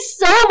it will be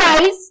so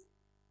wise,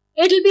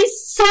 it will be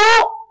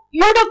so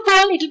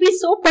beautiful, it will be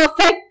so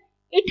perfect.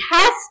 It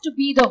has to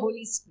be the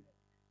Holy Spirit.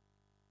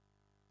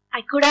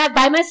 I could have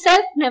by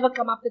myself never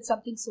come up with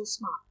something so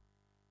smart.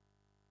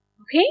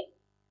 Okay?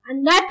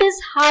 And that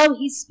is how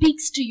He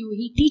speaks to you.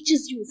 He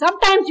teaches you.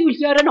 Sometimes you'll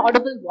hear an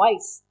audible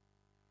voice.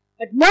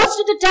 But most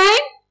of the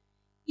time,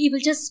 He will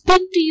just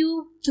speak to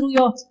you through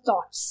your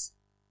thoughts.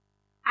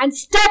 And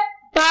step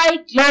by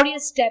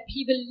glorious step,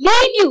 He will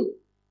lead you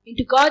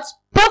into God's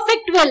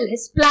perfect will,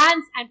 His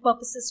plans and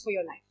purposes for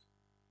your life.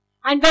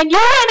 And when you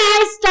and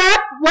I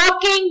start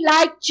walking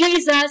like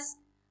Jesus,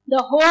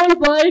 the whole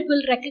world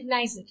will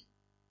recognize it.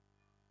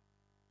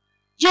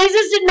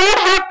 Jesus did not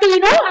have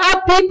to,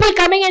 have people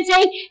coming and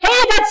saying,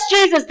 hey, that's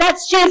Jesus,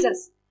 that's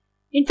Jesus.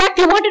 In fact,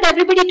 He wanted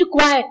everybody to be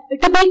quiet.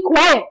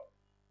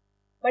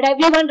 But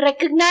everyone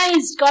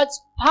recognized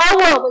God's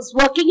power was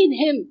working in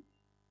Him.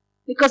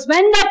 Because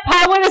when that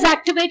power is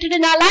activated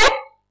in our life,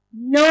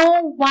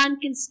 no one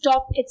can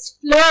stop its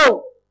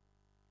flow.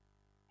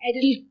 And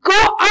it will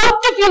go out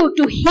of you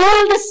to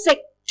heal the sick,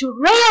 to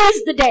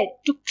raise the dead,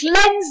 to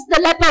cleanse the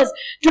lepers,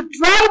 to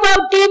drive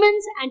out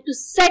demons, and to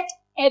set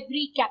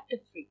every captive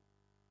free.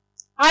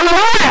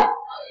 Hallelujah!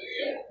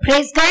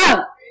 Praise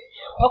God!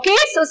 Okay,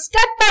 so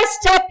step by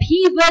step,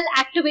 He will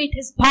activate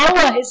His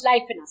power, His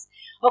life in us.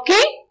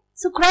 Okay?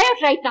 So cry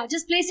out right now.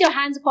 Just place your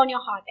hands upon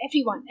your heart.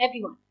 Everyone.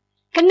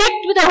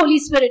 Connect with the Holy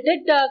Spirit.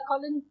 Did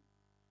Colin?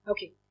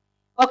 Okay.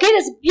 Okay,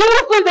 there's a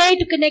beautiful way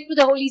to connect with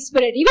the Holy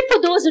Spirit, even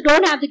for those who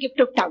don't have the gift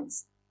of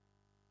tongues.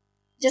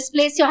 Just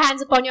place your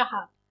hands upon your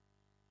heart.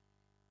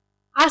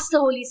 Ask the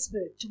Holy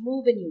Spirit to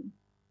move in you,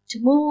 to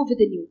move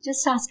within you.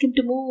 Just ask Him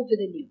to move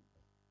within you.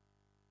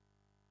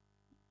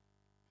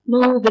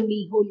 Move in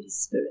me, Holy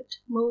Spirit.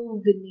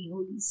 Move in me,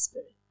 Holy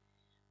Spirit.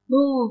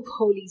 Move,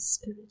 Holy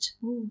Spirit.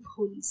 Move,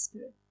 Holy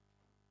Spirit.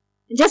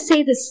 And just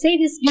say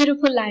these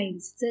beautiful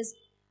lines. It says,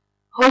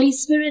 Holy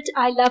Spirit,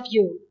 I love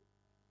you.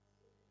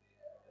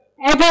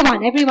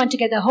 Everyone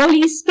together.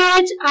 Holy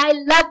Spirit, I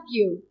love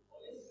you.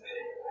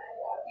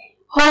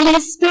 Holy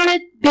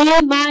Spirit,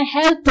 be my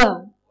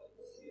helper.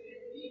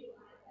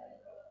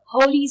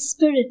 Holy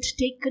Spirit,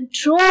 take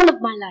control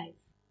of my life.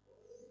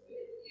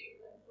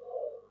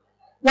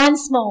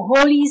 Once more.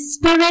 Holy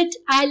Spirit,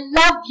 I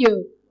love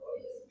you.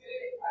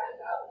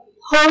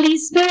 Holy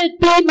Spirit,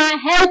 be my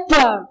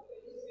helper.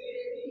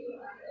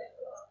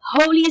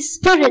 Holy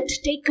Spirit,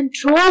 take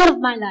control of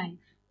my life.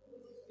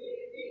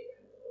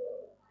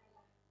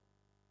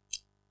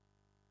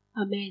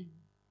 Amen.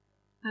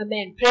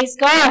 Amen. Praise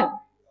God.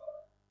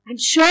 I'm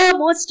sure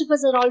most of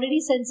us are already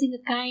sensing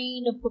a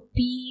kind of a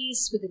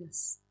peace within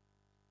us.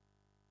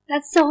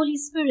 That's the Holy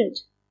Spirit.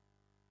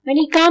 When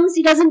He comes,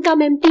 He doesn't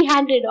come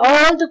empty-handed.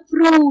 All the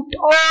fruit,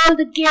 all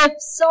the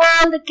gifts,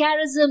 all the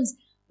charisms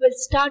will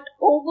start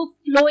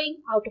overflowing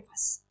out of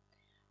us.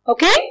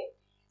 Okay?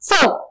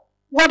 So,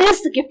 what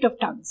is the gift of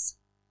tongues?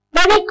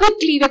 Very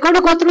quickly, we're going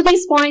to go through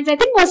these points. I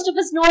think most of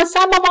us know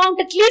some amount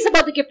at least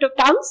about the gift of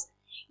tongues.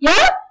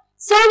 Yeah?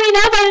 So we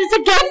know that it's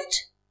a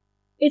gift.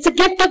 It's a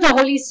gift of the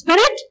Holy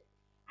Spirit.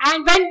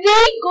 And when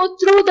we go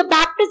through the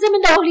baptism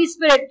in the Holy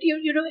Spirit,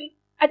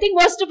 I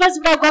think most of us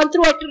would have gone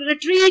through a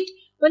retreat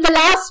when the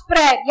last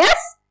prayer, yes?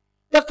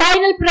 The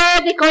final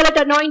prayer, they call it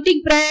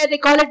anointing prayer, they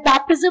call it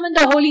baptism in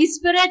the Holy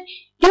Spirit.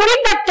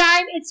 During that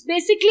time, it's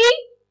basically,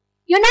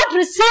 you're not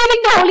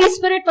receiving the Holy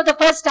Spirit for the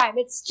first time.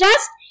 It's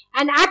just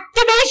an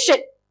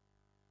activation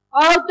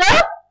of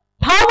the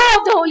power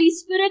of the Holy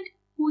Spirit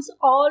who's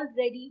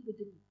already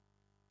within you.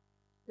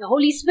 The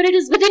Holy Spirit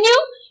is within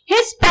you.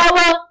 His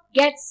power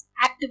gets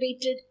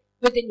activated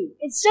within you.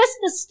 It's just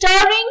the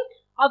stirring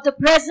of the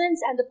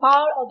presence and the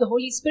power of the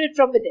Holy Spirit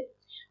from within.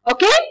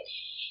 Okay?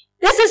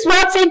 This is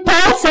what St.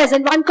 Paul says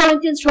in 1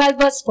 Corinthians 12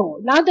 verse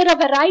 4. Now there are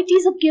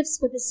varieties of gifts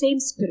but the same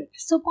Spirit.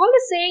 So Paul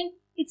is saying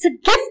it's a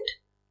gift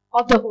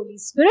of the Holy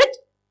Spirit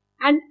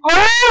and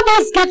all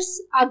these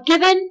gifts are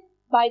given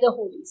by the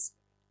Holy Spirit.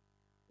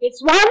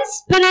 It's one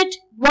Spirit,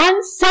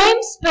 one same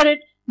Spirit,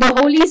 the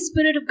Holy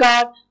Spirit of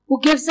God who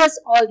gives us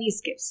all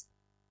these gifts.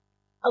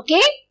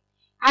 Okay?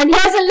 And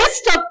here's a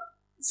list of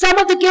some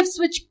of the gifts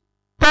which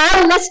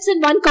Paul lists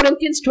in 1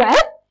 Corinthians 12.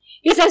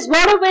 He says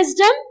word of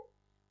wisdom,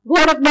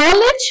 word of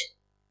knowledge,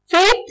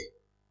 faith,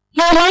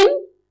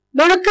 healing,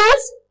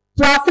 miracles,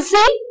 prophecy,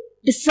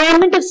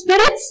 discernment of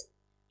spirits,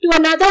 to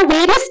another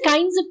various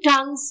kinds of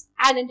tongues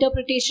and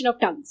interpretation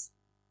of tongues.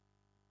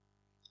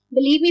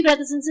 Believe me,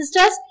 brothers and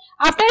sisters,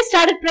 after I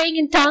started praying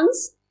in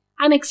tongues,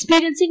 I'm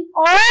experiencing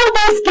all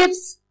those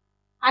gifts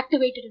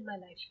activated in my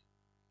life.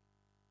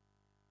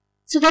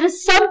 So there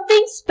is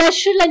something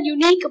special and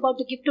unique about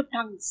the gift of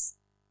tongues.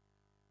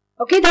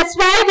 Okay, that's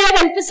why we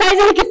are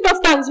emphasizing the gift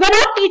of tongues. We're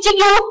not teaching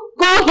you,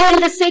 go heal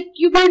the sick.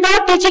 We're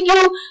not teaching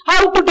you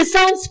how to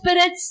discern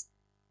spirits.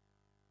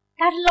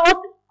 That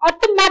will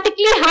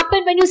automatically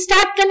happen when you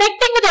start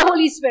connecting with the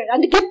Holy Spirit.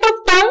 And the gift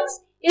of tongues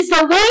is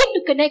a way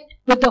to connect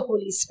with the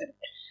Holy Spirit.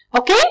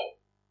 Okay?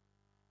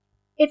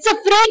 It's a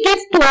free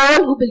gift to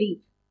all who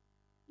believe.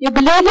 You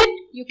believe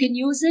it, you can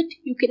use it,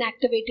 you can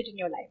activate it in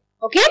your life.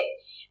 Okay?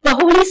 The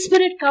Holy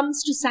Spirit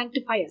comes to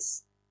sanctify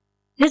us.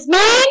 His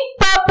main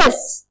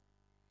purpose,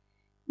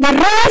 the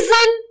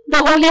reason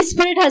the Holy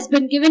Spirit has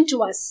been given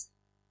to us,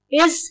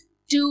 is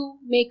to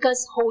make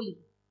us holy,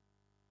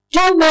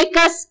 to make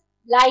us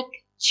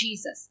like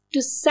Jesus,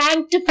 to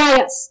sanctify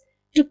us,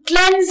 to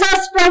cleanse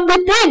us from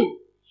within.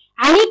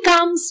 And He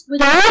comes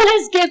with all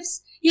His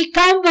gifts. He'll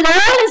come with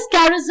all His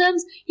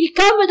charisms. He'll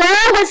come with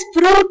all His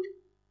fruit.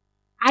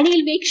 And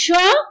He'll make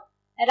sure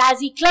that as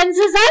He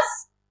cleanses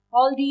us,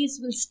 all these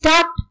will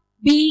start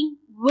being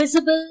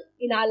visible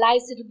in our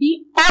lives. It will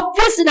be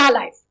obvious in our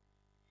life.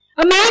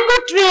 A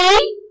mango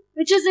tree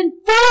which is in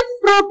full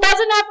fruit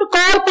doesn't have to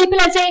call people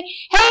and say,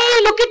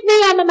 hey, look at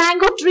me, I'm a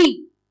mango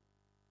tree.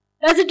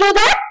 Does it do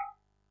that?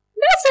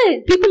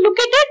 Listen, people look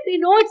at it, they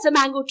know it's a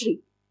mango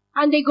tree.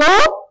 And they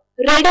go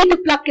ready to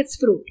pluck its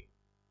fruit.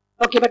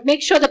 Okay, but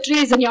make sure the tree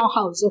is in your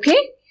house,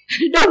 okay?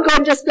 Don't go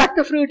and just pluck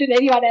the fruit in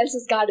anyone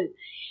else's garden.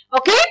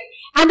 Okay?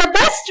 And the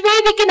best way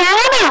we can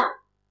honor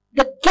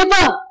the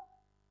giver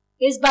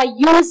is by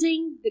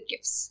using the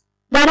gifts.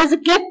 That is the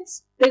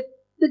gifts.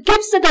 The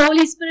gifts that the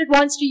Holy Spirit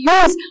wants to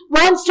use,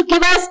 wants to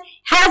give us,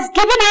 has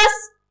given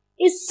us,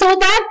 is so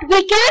that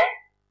we can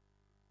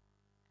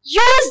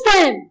use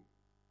them.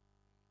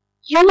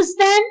 Use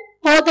them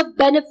for the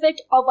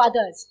benefit of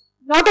others.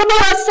 Not only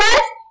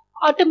ourselves,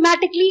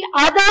 automatically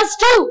others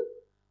too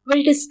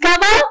will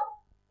discover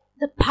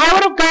the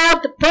power of God,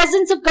 the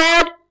presence of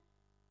God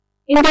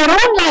in their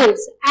own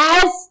lives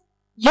as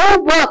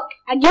you work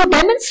and you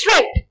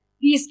demonstrate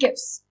these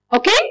gifts.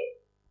 Okay?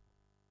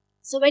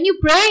 So when you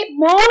pray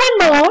more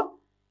and more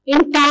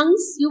in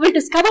tongues, you will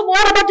discover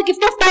more about the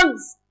gift of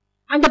tongues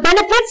and the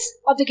benefits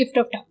of the gift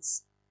of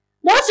tongues.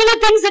 Most of the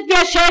things that we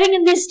are sharing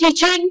in this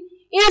teaching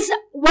is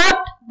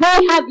what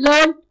we have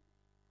learned,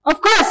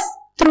 of course,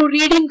 through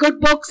reading good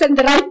books and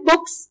the right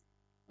books.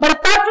 But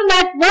apart from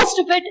that, most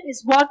of it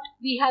is what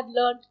we have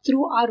learned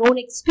through our own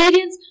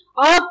experience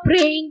of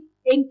praying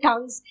in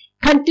tongues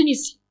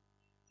continuously.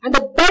 And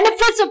the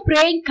benefits of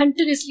praying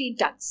continuously in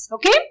tongues.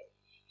 Okay?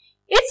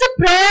 It's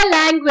a prayer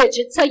language.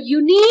 It's a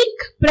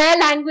unique prayer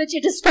language.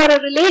 It is for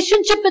a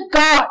relationship with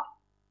God.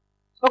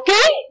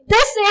 Okay?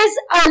 This is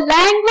a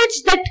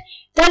language that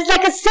is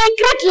like a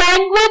secret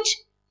language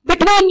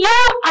between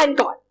you and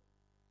God.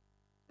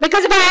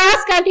 Because if I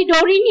ask Auntie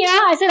Doreen here,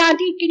 I said,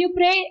 Auntie, can you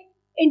pray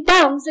in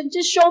tongues and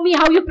just show me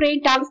how you pray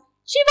in tongues?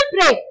 She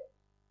will pray.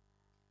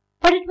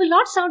 But it will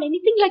not sound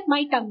anything like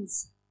my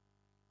tongues.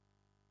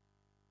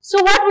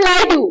 So what will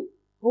I do?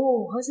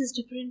 Oh, hers is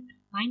different.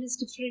 Mine is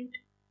different.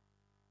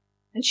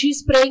 And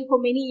she's praying for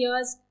many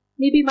years.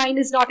 Maybe mine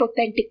is not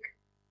authentic.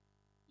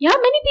 Yeah,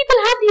 many people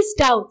have these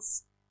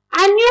doubts.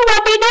 And you know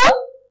what they do?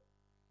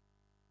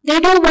 They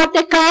do what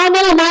their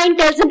carnal mind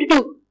tells them to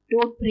do.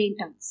 Don't pray in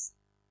tongues.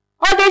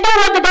 Or they do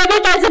what the devil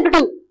tells them to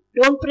do.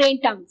 Don't pray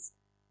in tongues.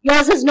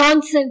 Yours is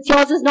nonsense.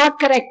 Yours is not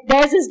correct.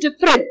 Theirs is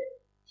different.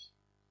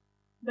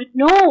 But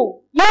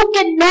no, you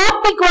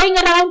cannot be going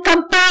around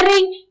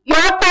comparing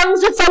your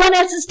tongues with someone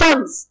else's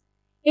tongues.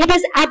 It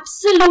is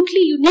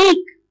absolutely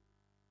unique.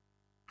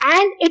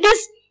 And it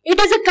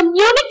is a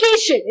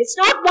communication. It's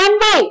not one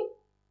way.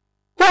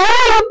 For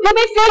you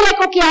may feel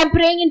like, okay, I'm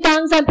praying in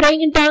tongues.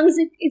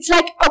 It's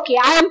like, okay,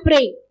 I am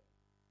praying.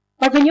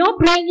 But when you're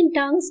praying in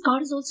tongues,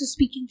 God is also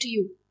speaking to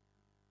you.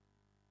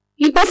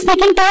 He'll be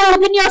speaking to you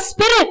within your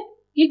spirit.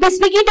 He'll be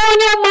speaking to you in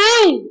your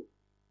mind.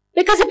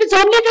 Because if it's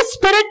only the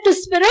spirit to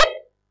spirit,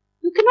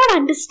 you cannot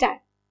understand.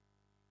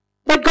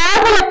 But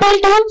God will appeal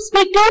to you,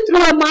 speak to you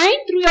through your mind,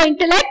 through your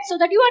intellect, so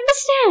that you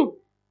understand.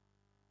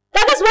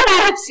 That is what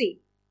I have seen.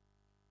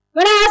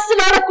 When I ask the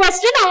Lord a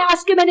question, I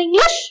ask Him in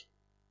English.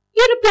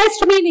 He replies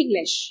to me in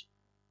English.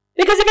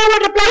 Because if He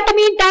would reply to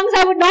me in tongues,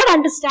 I would not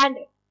understand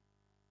it.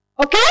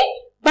 Okay?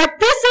 But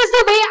this is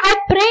the way I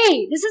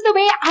pray. This is the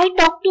way I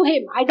talk to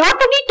Him. I not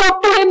only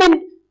talk to Him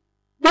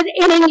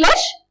in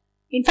English.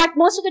 In fact,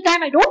 most of the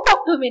time I don't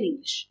talk to Him in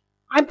English.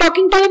 I'm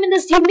talking to Him in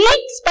this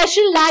unique,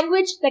 special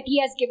language that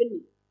He has given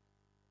me.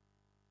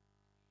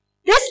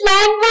 This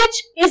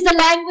language is the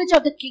language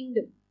of the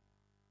kingdom.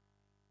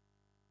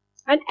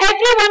 And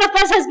every one of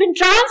us has been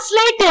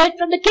translated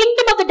from the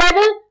kingdom of the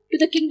devil to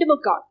the kingdom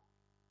of God.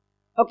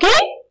 Okay?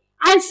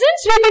 And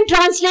since we've been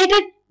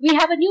translated, we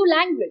have a new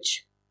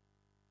language.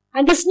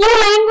 And this new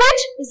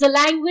language is the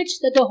language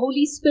that the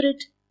Holy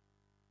Spirit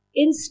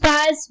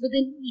inspires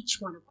within each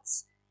one of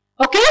us.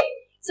 Okay?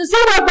 So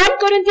see what 1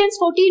 Corinthians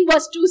 14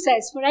 verse 2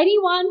 says. For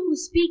anyone who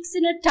speaks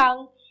in a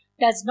tongue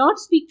does not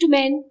speak to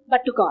men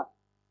but to God.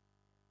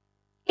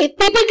 If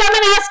people come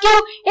and ask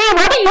you, hey,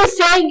 what are you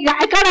saying?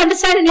 I can't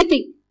understand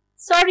anything.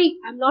 Sorry,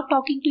 I'm not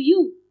talking to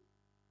you.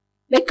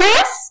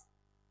 Because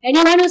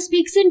anyone who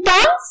speaks in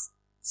tongues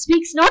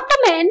speaks not to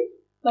men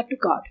but to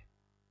God.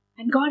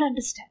 And God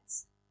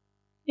understands.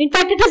 In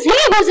fact, it is He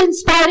who is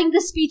inspiring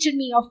the speech in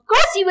me. Of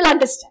course He will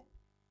understand.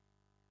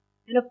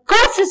 And of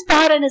course His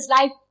power and His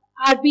life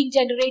are being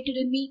generated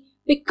in me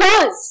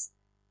because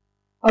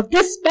of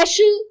this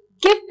special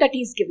gift that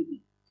He's given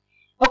me.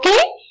 Okay?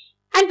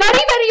 And very,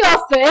 very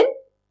often,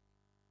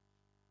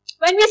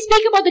 when we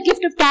speak about the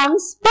gift of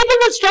tongues, people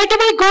will straight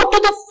away go to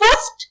the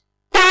first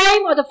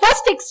time or the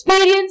first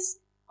experience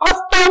of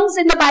tongues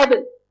in the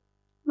Bible.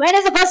 When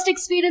is the first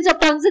experience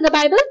of tongues in the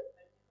Bible?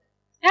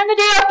 And the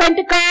day of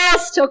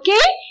Pentecost,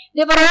 okay,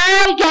 they were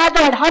all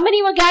gathered. How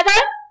many were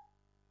gathered?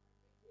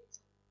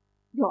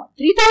 No,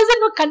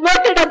 3,000 were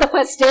converted on the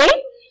first day.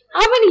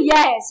 How many?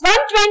 Yes,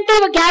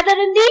 120 were gathered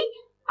in the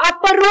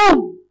upper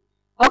room.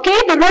 Okay,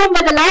 the room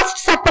where the Last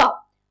Supper.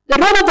 The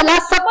room of the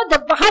Last Supper, the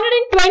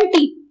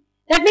 120.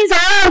 That means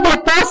all the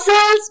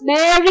apostles,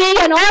 Mary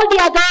and all the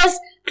others,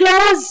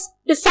 close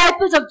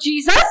disciples of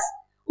Jesus,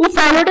 who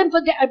followed him for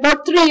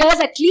about 3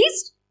 years at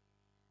least.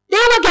 They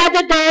were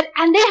gathered there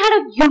and they had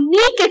a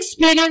unique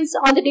experience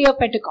on the day of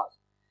Pentecost.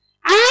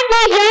 And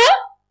we hear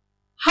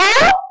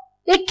how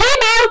they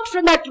came out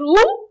from that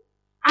room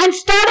and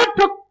started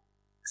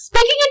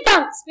speaking in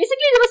tongues.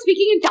 Basically, they were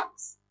speaking in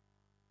tongues.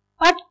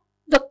 But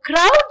the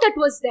crowd that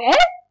was there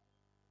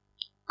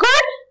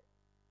could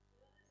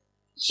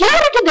hear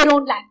it in their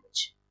own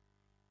language.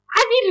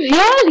 And we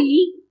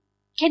really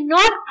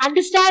cannot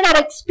understand or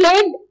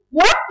explain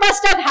what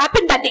must have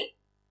happened that day.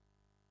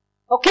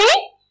 Okay?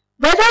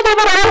 Whether they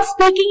were all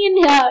speaking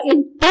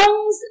in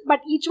tongues,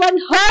 but each one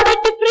heard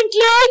it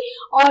differently,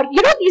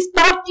 or these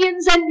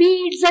Parthians and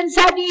Medes and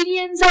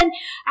Sardinians and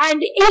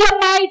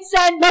Elamites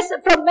and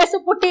from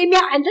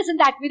Mesopotamia and this and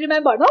that. We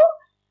remember, no?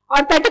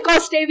 On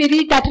Pentecost Day, we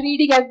read that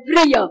reading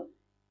every year.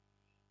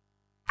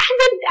 And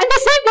they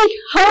said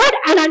we heard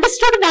and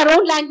understood in our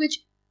own language.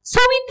 So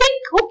we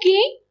think,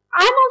 okay,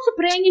 I'm also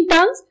praying in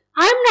tongues.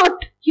 I'm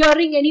not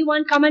hearing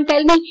anyone come and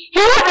tell me,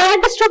 hey, I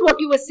understood what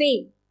you were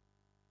saying.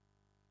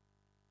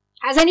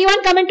 Has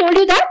anyone come and told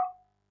you that?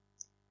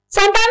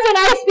 Sometimes when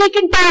I speak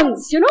in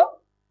tongues,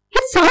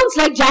 it sounds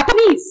like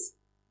Japanese.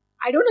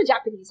 I don't know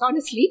Japanese,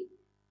 honestly.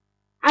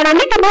 And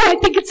only to know, I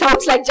think it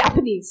sounds like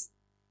Japanese.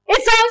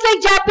 It sounds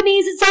like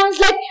Japanese. It sounds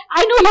like,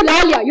 I know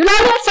Eulalia.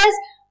 Eulalia says,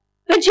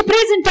 when she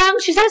prays in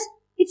tongues, she says,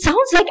 it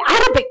sounds like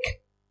Arabic.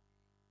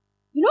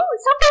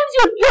 Sometimes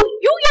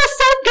you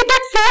yourself get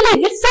that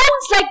feeling. It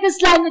sounds like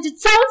this language. It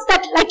sounds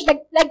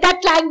like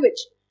that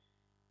language.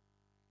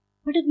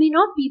 But it may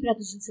not be,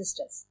 brothers and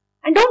sisters.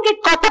 And don't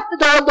get caught up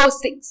with all those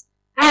things.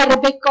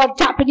 Arabic or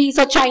Japanese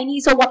or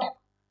Chinese or whatever.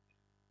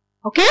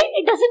 Okay?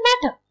 It doesn't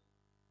matter.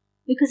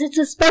 Because it's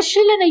a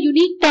special and a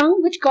unique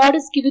tongue which God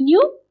has given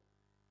you.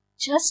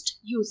 Just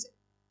use it.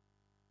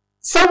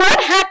 So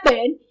what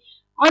happened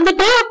on the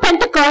day of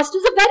Pentecost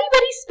is a very,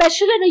 very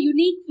special and a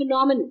unique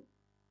phenomenon.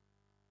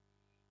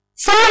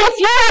 So if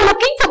you are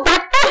looking for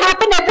that to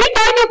happen every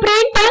time you pray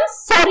in tongues,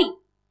 sorry.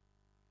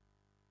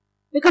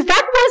 Because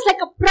that was like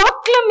a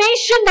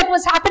proclamation that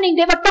was happening.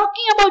 They were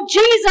talking about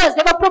Jesus.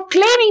 They were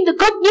proclaiming the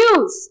good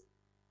news.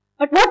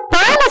 But what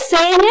Paul is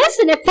saying is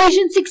in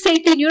Ephesians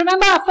 6:18, you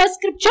remember our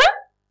first scripture?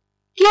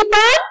 Keep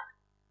on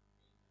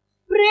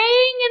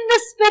praying in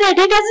the Spirit.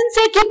 He doesn't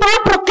say keep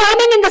on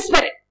proclaiming in the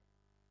Spirit.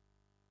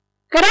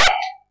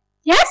 Correct?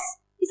 Yes?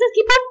 He says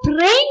keep on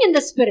praying in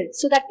the Spirit.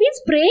 So that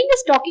means praying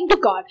is talking to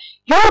God.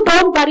 You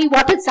don't worry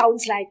what it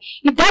sounds like.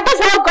 If that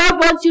is how God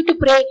wants you to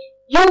pray,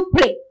 you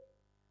pray.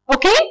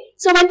 Okay?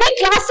 So when we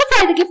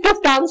classify the gift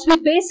of tongues, we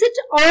base it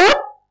on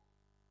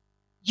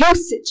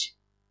usage.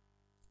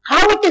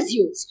 How it is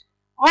used.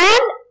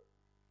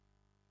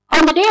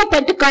 On the day of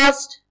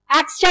Pentecost,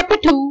 Acts chapter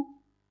 2,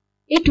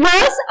 it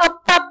was a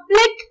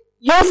public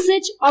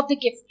usage of the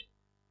gift.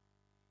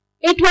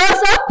 It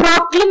was a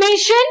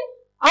proclamation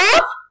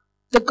of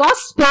the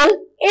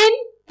gospel in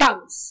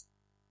tongues.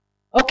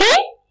 Okay?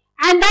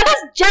 And that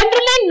is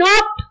generally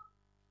not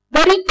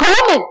very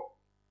common.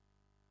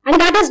 And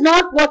that is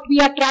not what we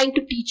are trying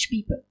to teach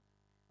people.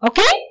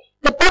 Okay?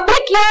 The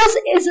public use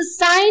is a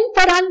sign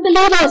for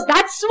unbelievers.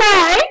 That's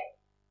why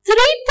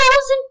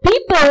 3,000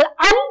 people,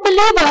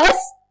 unbelievers,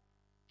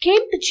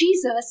 came to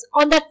Jesus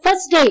on that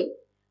first day.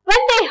 When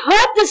they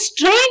heard this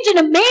strange and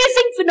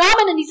amazing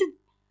phenomenon, he said,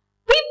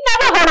 we've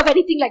never heard of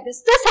anything like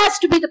this. This has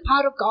to be the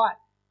power of God.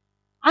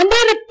 And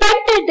they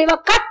repented. They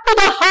were cut to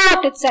the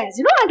heart, it says,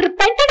 and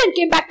repented and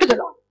came back to the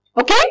Lord.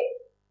 Okay?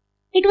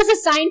 It was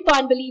a sign for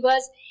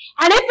unbelievers.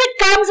 And if it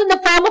comes in the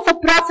form of a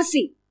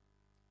prophecy,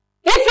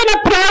 if in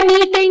a prayer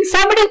meeting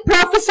somebody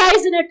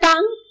prophesies in a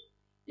tongue,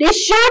 they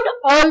should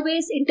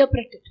always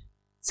interpret it.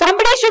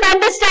 Somebody should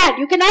understand.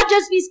 You cannot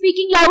just be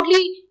speaking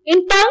loudly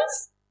in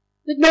tongues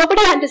with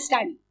nobody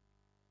understanding.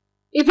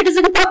 If it is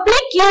in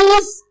public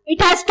use,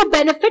 it has to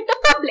benefit the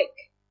public.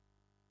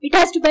 It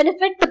has to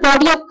benefit the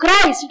body of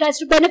Christ. It has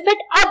to benefit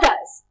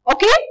others.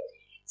 Okay?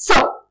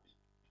 So,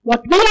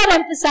 what we are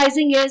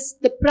emphasizing is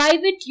the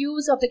private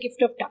use of the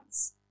gift of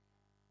tongues.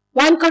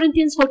 1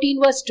 Corinthians 14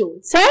 verse 2.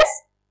 It says,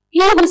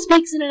 he who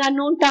speaks in an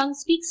unknown tongue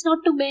speaks not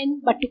to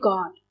men but to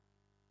God.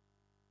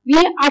 We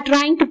are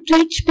trying to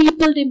teach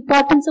people the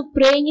importance of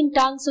praying in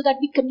tongues so that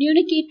we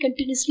communicate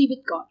continuously with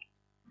God.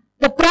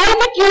 The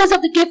private use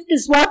of the gift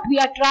is what we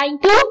are trying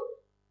to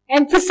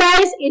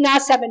emphasize in our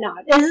seminar.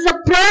 This is a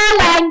prayer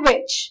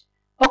language.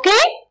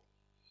 Okay?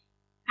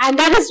 And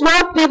that is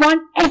what we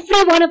want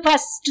every one of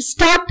us to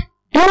start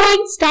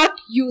doing, start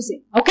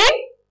using. Okay?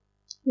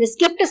 This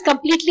gift is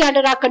completely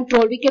under our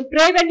control. We can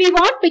pray when we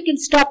want, we can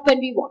stop when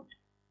we want.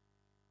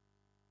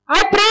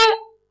 I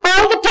pray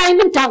all the time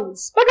in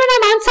tongues. But when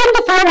I'm answering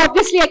the phone,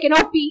 obviously I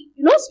cannot be,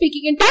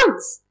 speaking in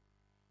tongues.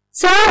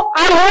 So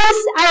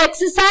I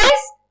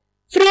exercise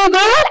free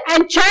will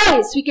and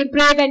choice. We can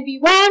pray when we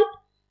want.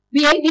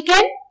 We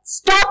can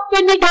stop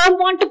when we don't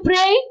want to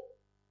pray.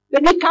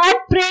 When we can't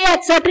pray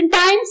at certain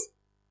times.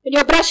 When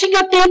you're brushing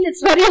your teeth,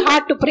 it's very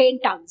hard to pray in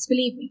tongues,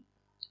 believe me.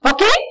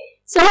 Okay?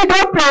 So we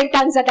don't pray in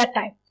tongues at that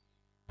time.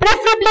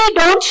 Preferably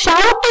don't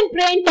shout and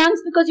pray in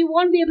tongues because you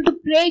won't be able to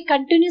pray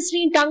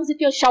continuously in tongues if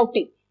you're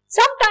shouting.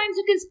 Sometimes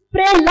you can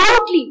pray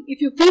loudly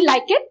if you feel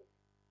like it.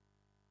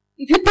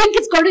 If you think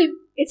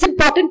it's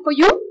important for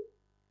you.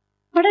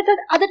 But at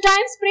other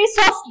times, pray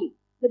softly.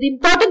 But the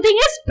important thing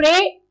is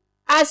pray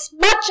as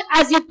much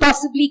as you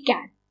possibly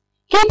can.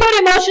 Keep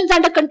your emotions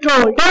under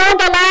control.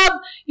 Don't allow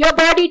your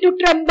body to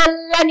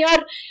tremble and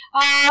your,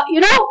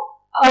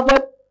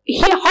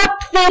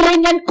 hot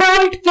feeling and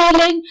cold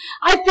feeling.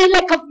 I feel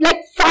like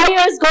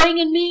fire is going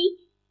in me.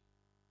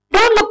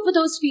 Don't look for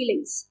those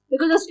feelings.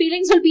 Because those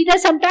feelings will be there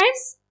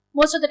sometimes.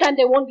 Most of the time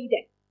they won't be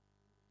there.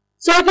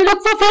 So if you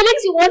look for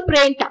feelings, you won't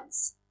pray in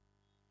tongues.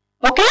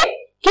 Okay?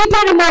 Keep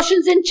your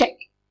emotions in check.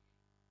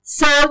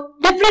 So,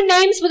 different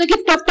names for the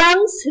gift of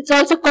tongues. It's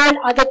also called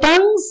other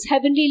tongues,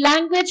 heavenly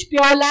language,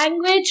 pure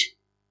language.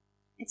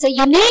 It's a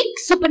unique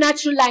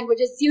supernatural language.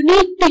 It's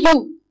unique to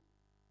you.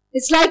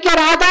 It's like your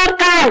Aadhaar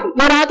card,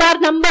 your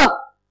Aadhaar number.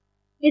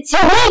 It's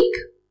unique.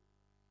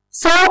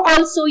 So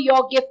also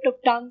your gift of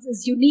tongues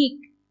is unique.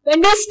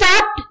 When we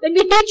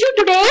teach you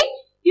today,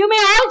 you may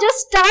all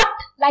just start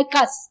like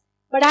us.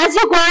 But as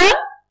you go on,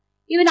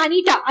 even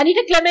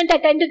Anita Clement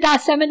attended our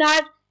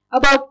seminar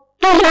about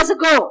 2 years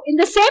ago in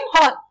the same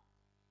hall.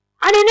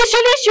 And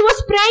initially she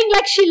was praying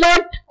like she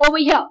learnt over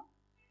here.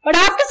 But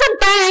after some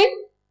time,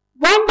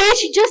 one day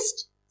she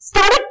just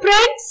started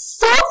praying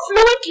so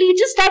fluently, it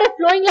just started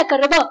flowing like a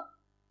river.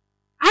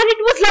 And it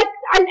was like,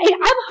 and I've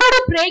heard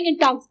her praying in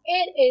tongues.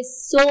 It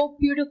is so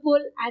beautiful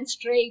and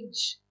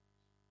strange.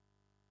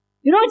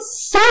 You know,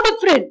 it's so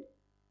different.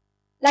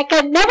 Like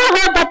I've never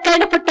heard that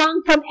kind of a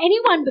tongue from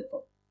anyone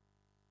before.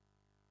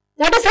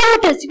 That is how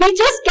it is. We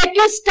just get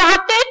you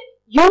started.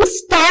 You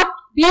start.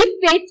 Be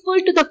faithful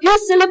to the few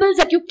syllables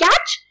that you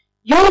catch.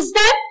 Use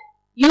them.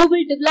 You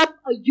will develop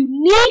a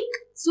unique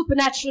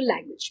supernatural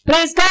language.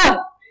 Praise God.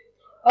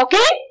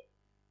 Okay?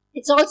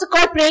 It's also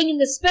called praying in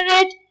the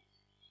Spirit.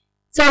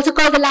 It's also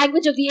called the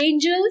language of the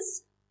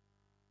angels.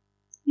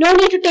 No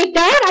need to take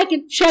that. I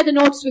can share the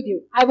notes with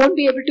you. I won't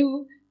be able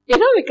to,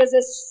 because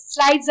the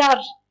slides are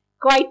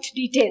quite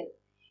detailed.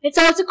 It's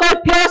also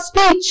called pure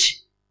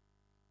speech.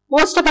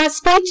 Most of our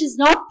speech is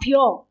not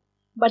pure.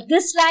 But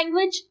this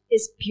language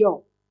is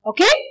pure.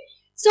 Okay?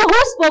 So who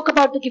spoke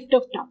about the gift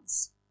of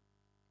tongues?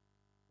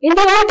 In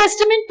the Old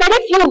Testament,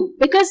 very few.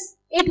 Because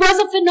it was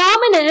a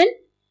phenomenon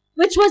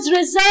which was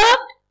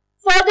reserved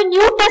for the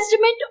New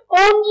Testament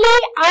only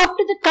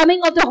after the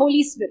coming of the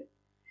Holy Spirit.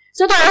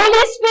 So the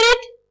Holy Spirit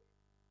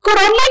could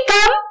only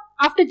come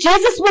after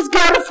Jesus was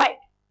glorified.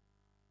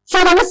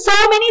 So there were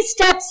so many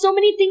steps, so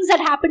many things that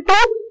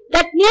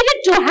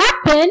needed to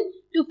happen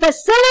to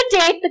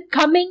facilitate the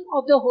coming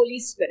of the Holy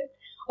Spirit.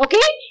 Okay?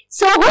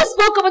 So who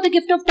spoke about the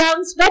gift of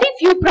tongues? Very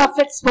few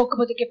prophets spoke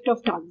about the gift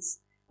of tongues.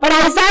 But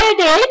Isaiah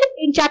did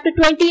in chapter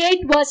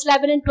 28, verse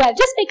 11 and 12.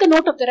 Just make a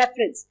note of the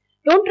reference.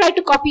 Don't try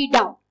to copy it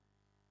down.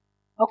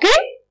 Okay?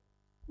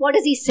 What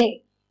does he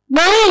say?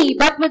 Nay,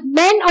 but with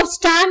men of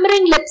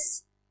stammering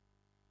lips.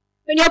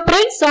 When you're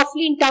praying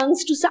softly in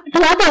tongues to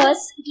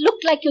others, it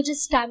looked like you're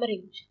just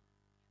stammering.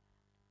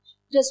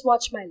 Just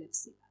watch my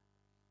lips.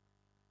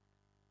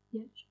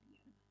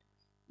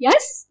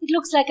 Yes? It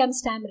looks like I'm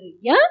stammering.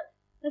 Yeah?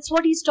 That's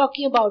what he's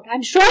talking about.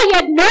 I'm sure he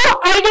had no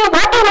idea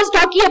what he was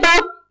talking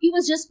about. He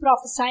was just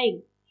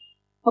prophesying.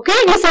 Okay?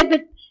 He said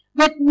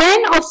with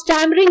men of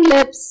stammering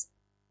lips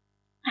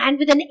and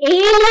with an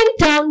alien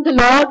tongue, the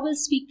Lord will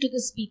speak to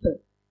this people.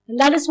 And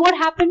that is what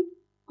happened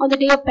on the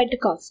day of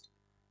Pentecost.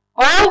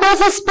 All those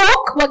who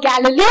spoke were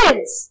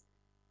Galileans.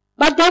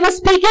 But they were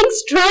speaking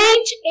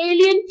strange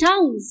alien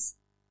tongues.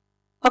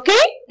 Okay?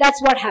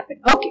 That's what happened.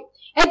 Okay.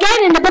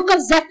 Again, in the book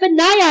of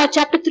Zephaniah,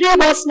 chapter 3,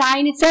 verse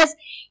 9, it says,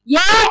 yea,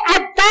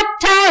 at that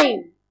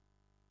time.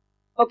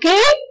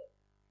 Okay?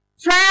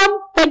 From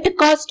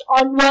Pentecost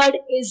onward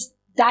is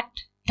that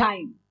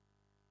time.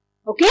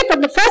 Okay?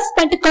 From the first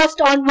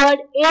Pentecost onward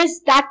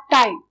is that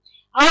time.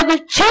 I will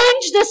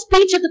change the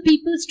speech of the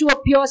peoples to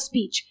a pure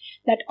speech,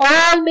 that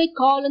all may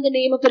call on the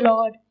name of the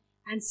Lord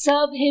and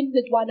serve him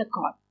with one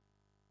accord.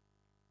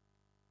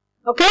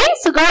 Okay?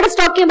 So God is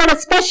talking about a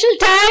special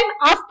time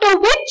after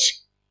which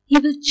he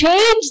will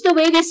change the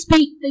way we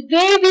speak, the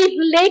way we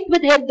relate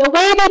with him, the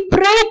way we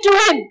pray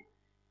to him.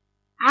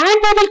 And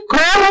we will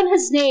call on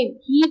his name.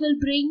 He will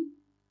bring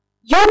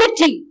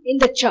unity in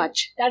the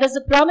church. That is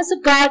the promise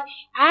of God.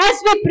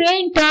 As we pray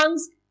in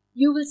tongues,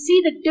 you will see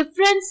the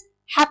difference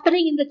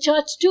happening in the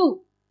church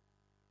too.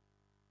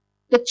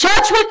 The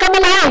church will come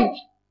alive.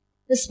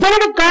 The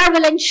Spirit of God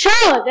will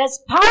ensure there's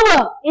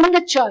power in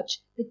the church.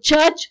 The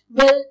church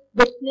will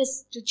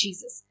witness to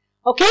Jesus.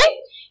 Okay?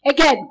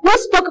 Again, who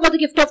spoke about the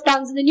gift of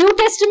tongues in the New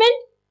Testament?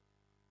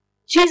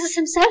 Jesus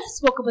himself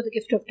spoke about the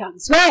gift of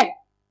tongues. Where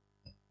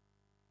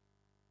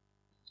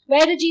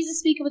Where did Jesus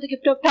speak about the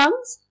gift of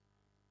tongues?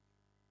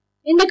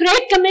 In the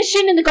Great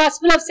Commission in the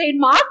Gospel of St.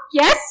 Mark,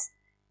 yes.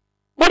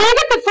 But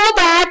even before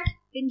that,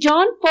 in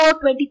John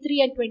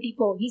 4:23 and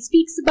 24, he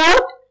speaks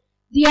about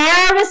the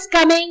hour is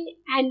coming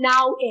and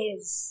now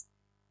is.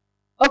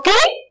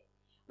 Okay?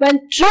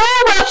 When true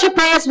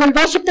worshippers will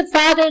worship the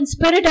Father in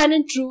spirit and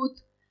in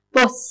truth,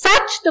 for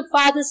such the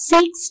Father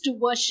seeks to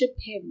worship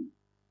Him.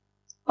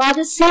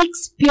 Father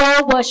seeks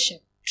pure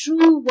worship,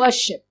 true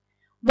worship.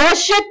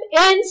 Worship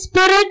in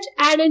spirit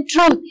and in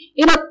truth,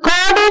 in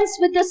accordance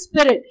with the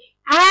Spirit,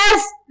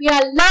 as we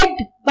are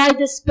led by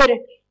the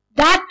Spirit.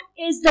 That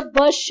is the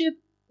worship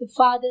the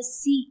Father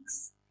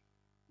seeks.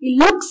 He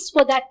looks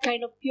for that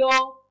kind of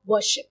pure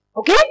worship.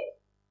 Okay?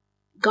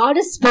 God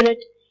is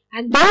spirit,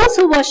 and those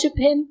who worship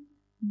Him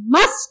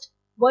must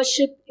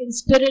worship in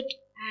spirit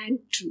and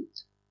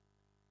truth.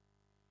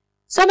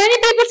 So many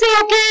people say,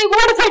 okay,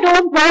 what if I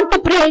don't want to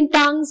pray in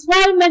tongues?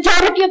 Well,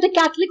 majority of the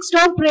Catholics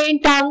don't pray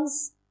in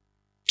tongues.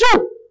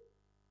 True.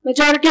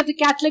 Majority of the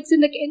Catholics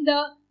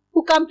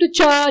who come to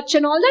church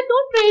and all that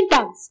don't pray in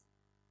tongues.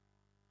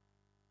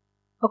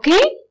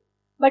 Okay?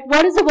 But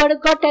what is the Word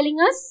of God telling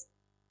us?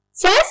 It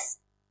says,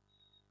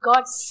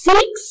 God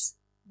seeks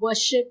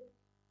worship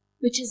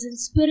which is in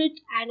spirit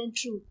and in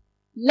truth.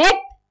 Let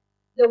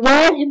the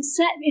Word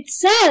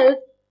itself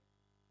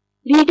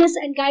lead us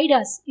and guide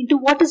us into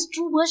what is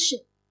true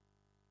worship.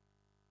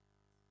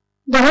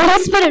 The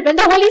Holy Spirit, when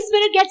the Holy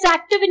Spirit gets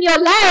active in your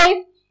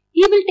life,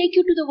 He will take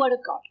you to the Word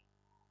of God.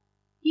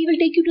 He will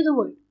take you to the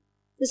Word.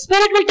 The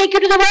Spirit will take you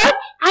to the Word,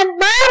 and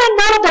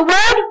more of the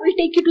Word will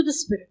take you to the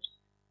Spirit.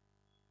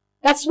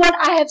 That's what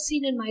I have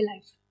seen in my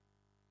life.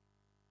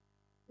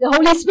 The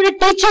Holy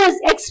Spirit teaches,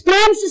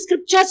 explains the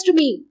scriptures to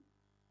me.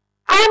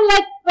 I'm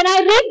like, when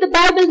I read the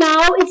Bible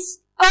now, it's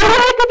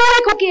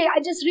like, okay, I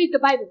just read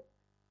the Bible.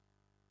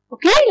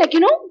 Okay,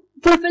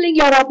 fulfilling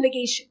your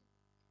obligation.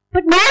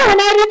 But now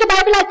when I read the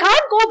Bible, I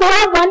can't go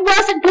beyond 1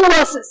 verse and 2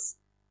 verses.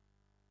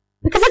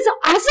 Because it's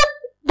as if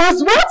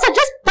those words are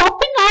just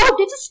popping out,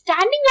 they're just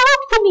standing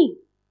out for me.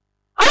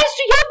 I used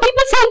to hear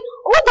people saying,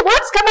 oh, the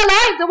words come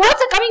alive, the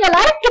words are coming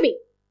alive to me.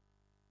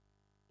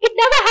 It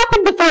never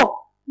happened before.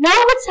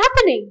 Now it's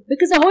happening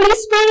because the Holy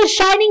Spirit is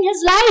shining His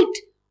light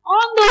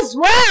on those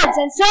words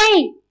and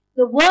saying,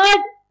 the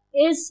Word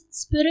is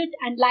spirit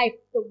and life.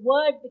 The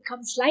Word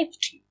becomes life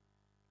to you.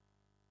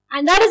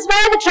 And that is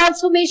where the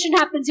transformation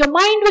happens. Your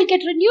mind will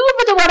get renewed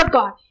with the Word of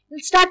God.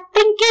 You'll start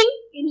thinking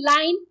in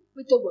line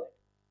with the Word.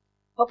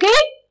 Okay?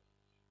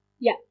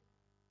 Yeah.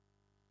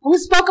 Who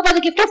spoke about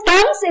the gift of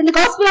tongues? In the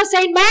Gospel of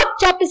St. Mark,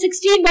 chapter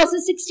 16,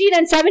 verses 17,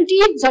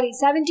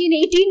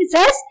 18, it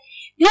says,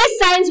 these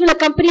signs will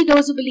accompany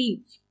those who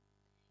believe.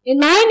 In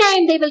my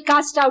name they will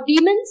cast out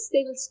demons.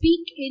 They will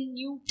speak in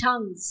new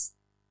tongues.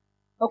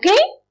 Okay?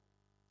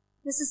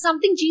 This is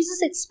something Jesus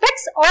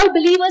expects all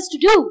believers to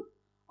do.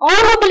 All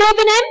who believe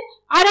in Him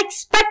are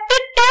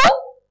expected to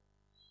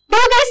do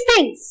these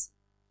things.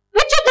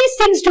 Which of these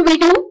things do we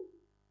do?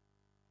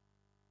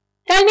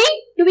 Tell me,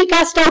 do we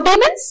cast out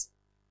demons?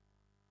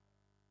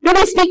 Do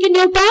we speak in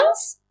new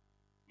tongues?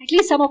 At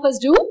least some of us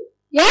do.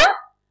 Yeah?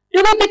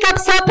 Do we pick up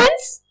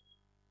serpents?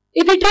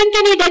 If we drink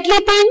any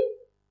deadly thing,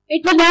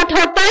 it will not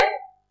hurt them.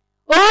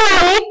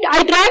 Oh,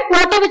 I drank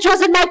water which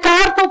was in my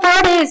car for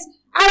 4 days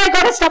and I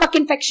got a stomach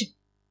infection.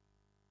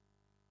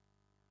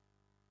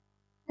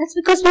 That's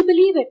because we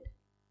believe it.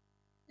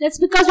 That's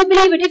because we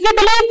believe it. If we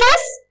believe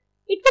this,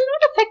 it will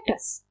not affect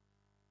us.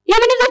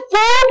 Even if the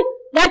food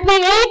that we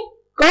ate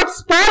got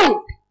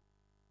spoiled.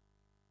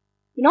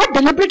 You're not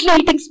deliberately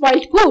eating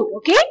spoiled food,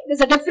 okay?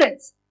 There's a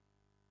difference.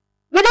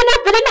 Within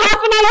half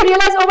an hour you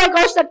realize, oh my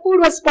gosh, that food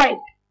was spoiled.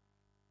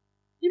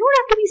 You don't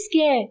have to be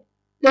scared.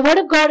 The Word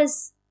of God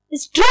is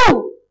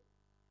true.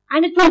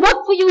 And it will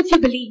work for you if you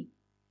believe.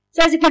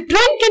 It says if you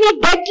drink any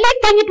deadly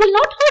thing, it will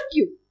not hurt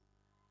you.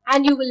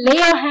 And you will lay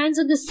your hands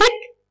on the sick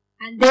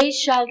and they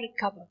shall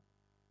recover.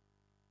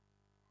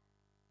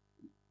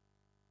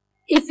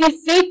 If you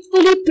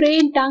faithfully pray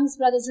in tongues,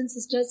 brothers and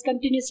sisters,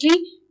 continuously,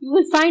 you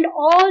will find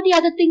all the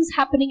other things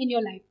happening in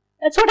your life.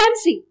 That's what I'm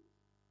seeing.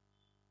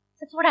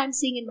 That's what I'm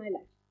seeing in my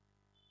life.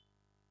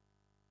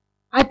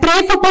 I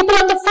pray for people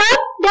on the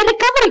phone, they're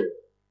recovering.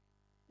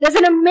 There's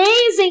an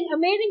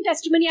amazing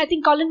testimony. I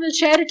think Colin will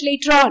share it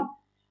later on.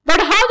 But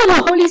how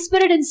the Holy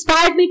Spirit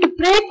inspired me to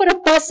pray for a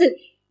person.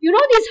 You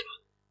know these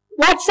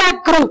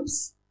WhatsApp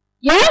groups.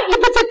 Yeah, if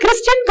it's a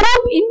Christian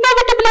group,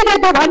 inevitably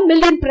there'll be 1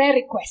 million prayer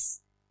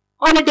requests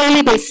on a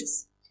daily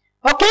basis.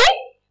 Okay?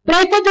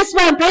 Pray for this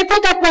one, pray for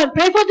that one,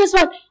 pray for this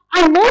one.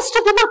 And most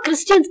of them are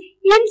Christians.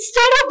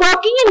 Instead of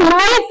walking in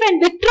life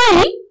and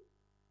victory,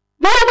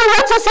 they are the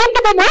ones who seem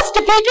to be most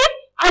defeated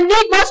and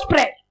need most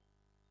prayer.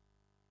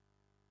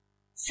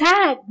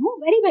 Sad. No,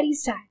 very, very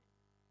sad.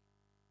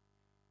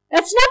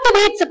 That's not the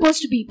way it's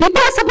supposed to be.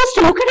 People are supposed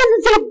to look at us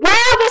and say,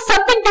 wow, there's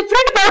something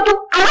different about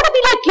you. I want to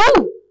be like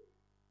you.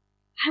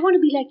 I want to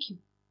be like you.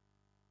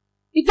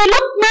 If you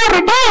look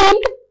more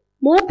redeemed,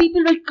 more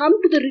people will come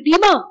to the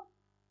Redeemer.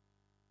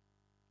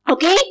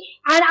 Okay?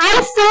 And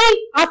I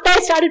say, after I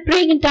started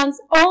praying in tongues,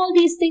 all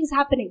these things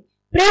happening.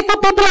 Pray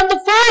for people on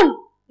the phone.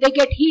 They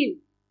get healed.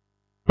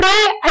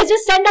 Pray. I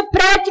just send a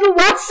prayer through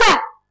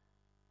WhatsApp.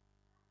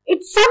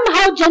 It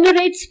somehow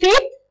generates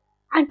faith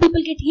and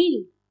people get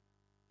healed.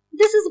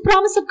 This is the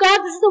promise of God.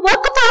 This is the work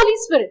of the Holy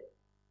Spirit.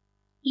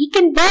 He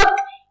can work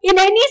in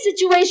any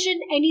situation,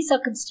 any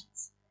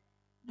circumstance.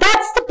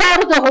 That's the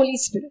power of the Holy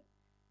Spirit.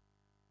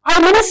 I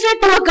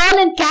ministered to a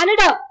girl in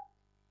Canada.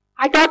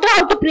 I taught her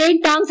how to pray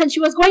in tongues and she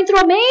was going through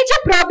a major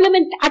problem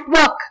at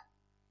work.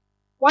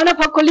 One of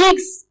her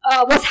colleagues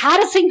was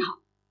harassing her.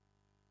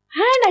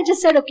 And I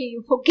just said, okay,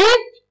 you forgive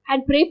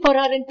and pray for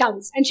her in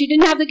tongues. And she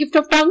didn't have the gift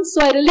of tongues,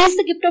 so I released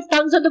the gift of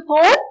tongues on the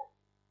phone.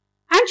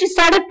 And she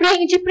started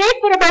praying. And she prayed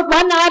for about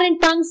 1 hour in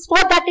tongues for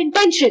that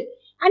intention.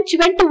 And she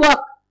went to work.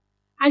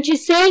 And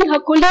she's saying her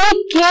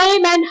colleague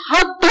came and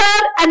hugged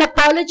her and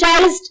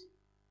apologized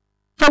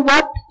for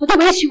the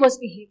way she was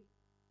behaving.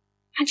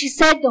 And she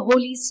said the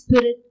Holy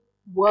Spirit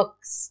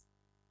works.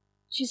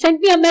 She sent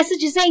me a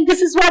message saying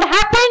this is what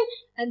happened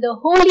and the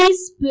Holy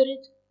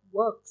Spirit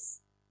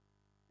works.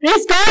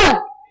 Praise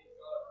God.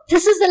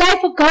 This is the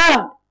life of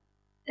God.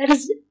 That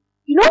is,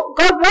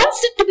 God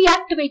wants it to be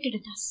activated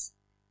in us.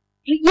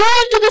 Yield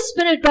to the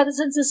Spirit, brothers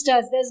and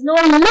sisters. There's no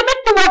limit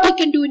to what He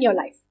can do in your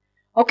life.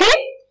 Okay?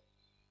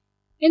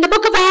 In the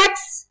book of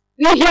Acts,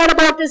 we hear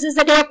about this is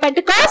the day of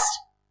Pentecost.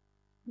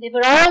 They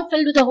were all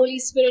filled with the Holy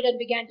Spirit and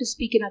began to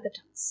speak in other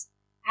tongues,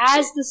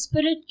 as the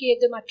Spirit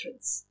gave them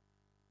utterance.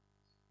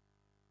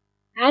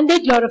 And they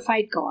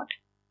glorified God.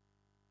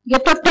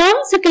 Gift of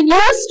tongues you can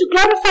use to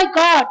glorify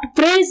God, to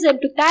praise Him,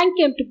 to thank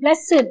Him, to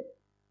bless Him.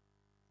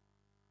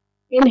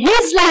 In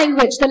His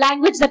language, the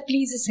language that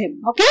pleases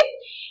Him. Okay?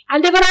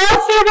 And they were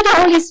all filled with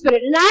the Holy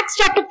Spirit. In Acts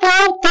chapter 4,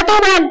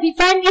 31, we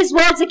find these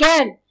words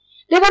again.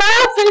 They were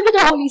all filled with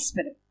the Holy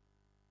Spirit.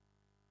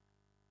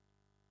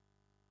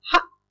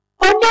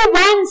 Only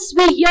once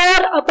we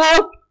hear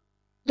about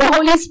the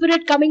Holy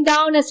Spirit coming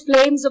down as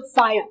flames of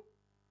fire.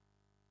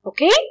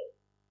 Okay?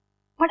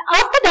 But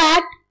after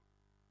that,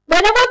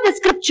 whenever the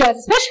scriptures,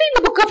 especially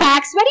in the book of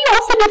Acts, very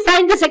often you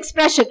find this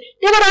expression,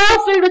 they were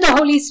all filled with the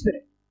Holy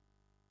Spirit.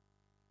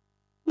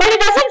 But it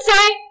doesn't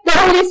say the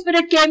Holy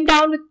Spirit came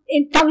down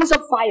in tongues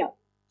of fire.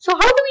 So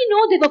how do we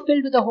know they were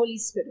filled with the Holy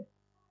Spirit?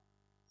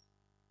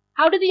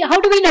 How do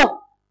we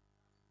know?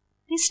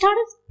 They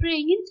started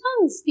praying in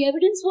tongues. The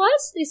evidence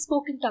was they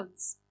spoke in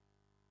tongues.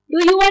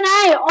 Do you and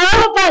I,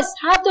 all of us,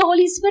 have the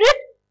Holy Spirit?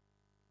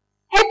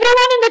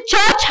 Everyone in the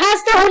church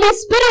has the Holy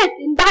Spirit.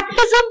 In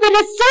baptism, we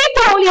receive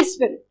the Holy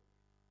Spirit.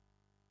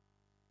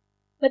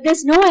 But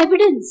there's no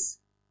evidence.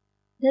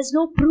 There's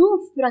no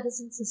proof, brothers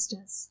and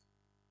sisters.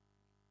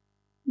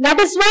 That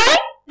is why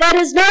there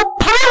is no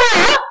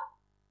power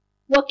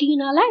working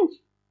in our life.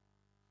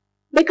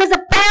 Because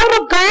the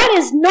power of God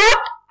is not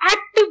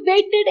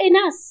activated in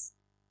us.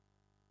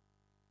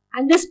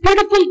 And this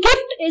beautiful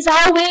gift is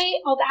our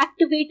way of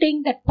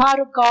activating that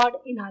power of God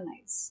in our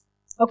lives.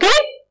 Okay?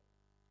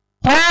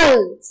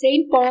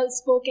 St. Paul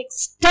spoke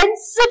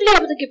extensively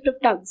about the gift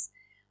of tongues.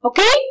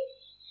 Okay?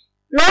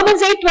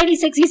 Romans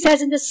 8:26, he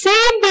says, in the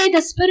same way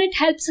the Spirit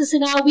helps us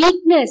in our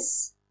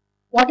weakness.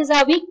 What is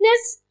our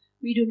weakness?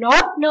 We do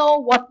not know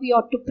what we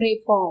ought to pray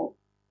for.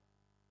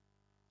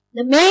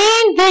 The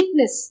main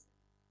weakness.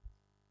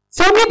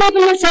 So many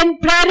people will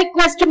send prayer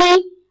requests to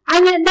me,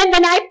 and then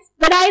when I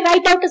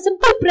write out a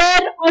simple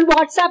prayer on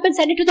WhatsApp and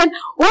send it to them,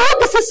 oh,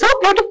 this is so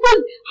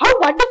beautiful. How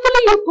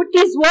wonderfully you put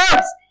these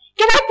words.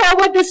 Can I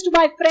forward this to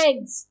my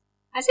friends?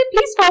 I say,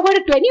 please forward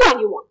it to anyone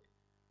you want.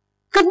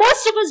 Because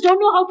most of us don't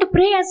know how to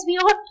pray as we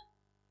ought.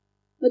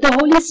 But the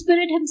Holy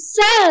Spirit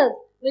Himself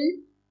will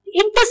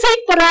intercede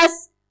for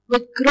us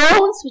with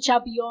groans which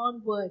are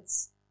beyond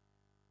words.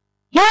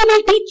 He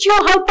will teach you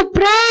how to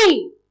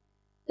pray.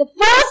 The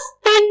first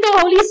thing the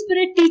Holy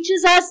Spirit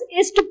teaches us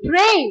is to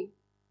pray.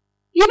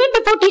 Even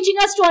before teaching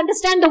us to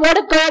understand the Word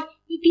of God,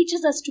 He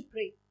teaches us to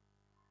pray.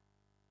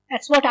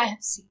 That's what I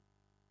have seen.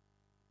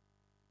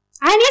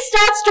 And He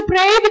starts to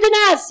pray within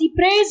us. He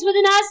prays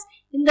within us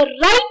in the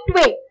right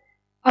way,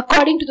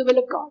 according to the will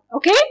of God.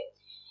 Okay?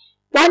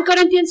 1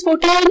 Corinthians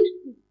 12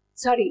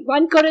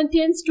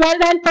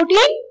 and 14.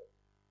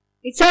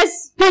 It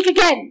says, speak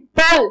again.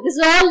 Paul, this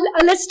is all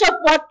a list of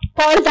what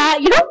Paul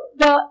does.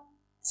 The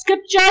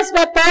scriptures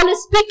where Paul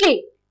is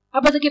speaking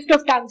about the gift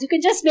of tongues. You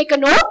can just make a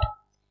note,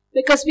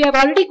 because we have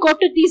already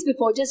quoted these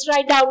before. Just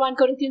write down 1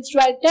 Corinthians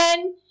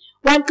 12:10,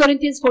 1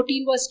 Corinthians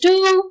 14 verse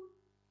 2,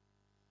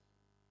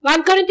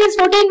 1 Corinthians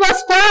 14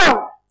 verse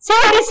 4. See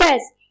what he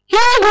says. He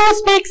who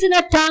speaks in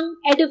a tongue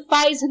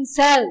edifies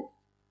himself.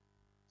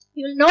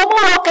 He will no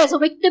more walk as a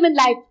victim in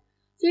life.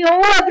 Say,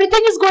 oh,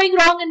 everything is going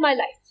wrong in my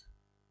life.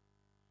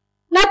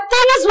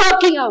 Nothing is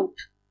working out.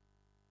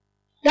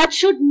 That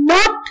should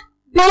not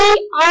be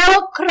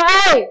our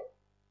cry.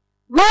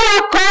 We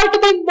are called to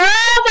be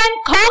more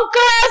than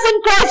conquerors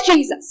in Christ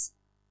Jesus.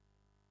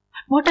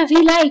 But what are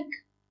we like?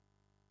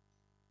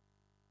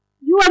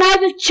 You and I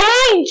will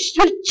change.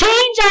 We'll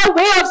change our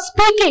way of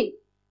speaking.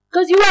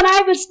 Because you and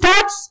I will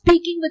start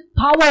speaking with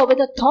power, with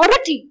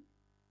authority.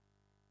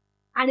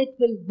 And it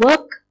will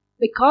work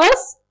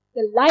because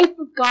the life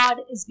of God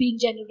is being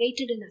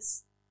generated in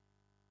us.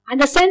 And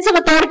the sense of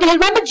authority.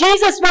 Remember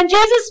Jesus, when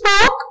Jesus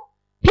spoke,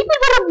 people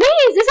were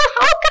amazed. They said,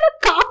 how can a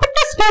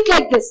carpenter speak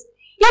like this?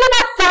 Even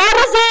our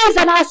Pharisees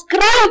and our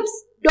scribes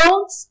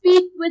don't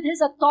speak with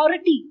his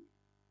authority.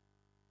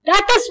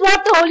 That is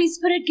what the Holy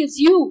Spirit gives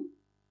you.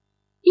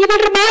 He will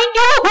remind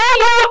you who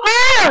you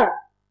are.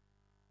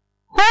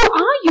 Who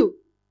are you?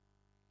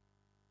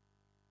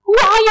 Who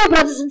are you,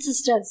 brothers and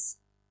sisters?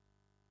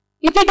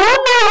 If we don't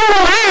know who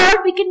we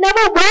are, we can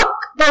never walk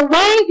the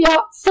way we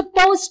are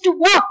supposed to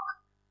walk.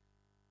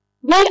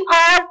 We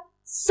are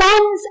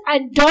sons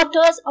and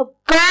daughters of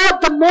God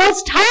the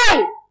Most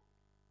High.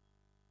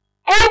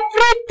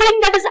 Everything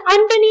that is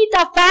underneath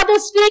our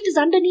Father's feet is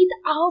underneath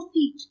our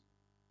feet.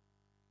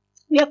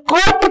 We are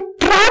called to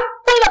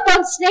trample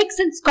upon snakes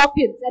and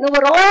scorpions and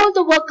over all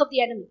the work of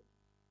the enemy.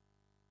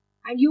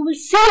 And you will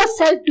see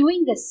yourself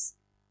doing this.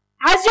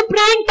 As you pray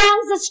in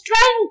tongues, the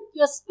strength,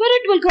 your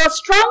spirit will grow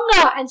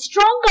stronger and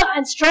stronger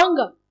and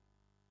stronger.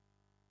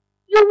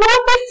 You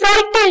won't be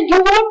frightened.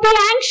 You won't be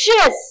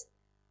anxious.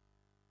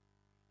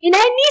 In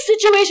any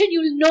situation,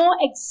 you'll know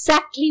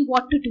exactly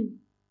what to do.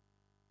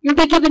 You'll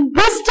be given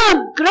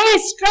wisdom,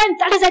 grace, strength.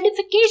 That is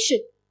edification.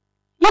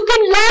 You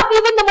can love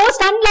even the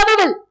most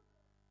unlovable.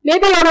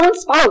 Maybe your own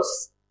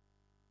spouse.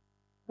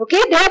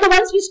 Okay? They are the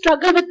ones we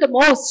struggle with the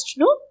most,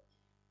 no?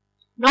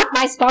 Not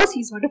my spouse,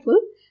 he's wonderful.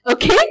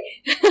 Okay?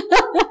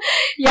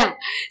 Yeah.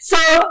 So,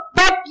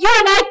 but you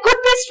and I could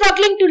be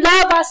struggling to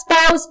love our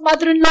spouse,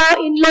 mother-in-law,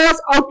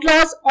 in-laws,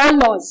 outlaws, all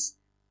laws.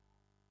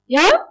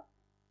 Yeah?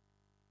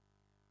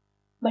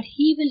 But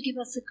he will give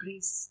us a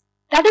grace.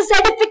 That is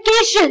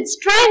edification,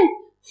 strength,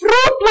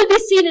 fruit will be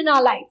seen in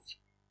our life.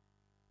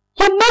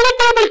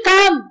 Humility will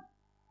come.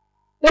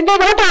 When we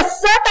want to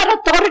assert our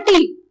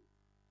authority,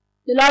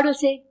 the Lord will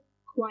say,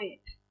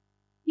 quiet.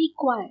 Be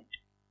quiet.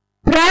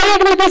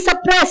 Pride will be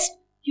suppressed.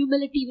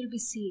 Humility will be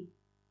seen.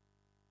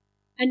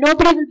 And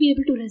nobody will be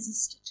able to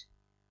resist it.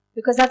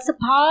 Because that's the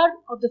power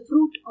of the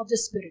fruit of the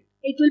Spirit.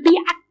 It will be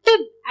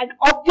active and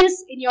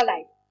obvious in your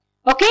life.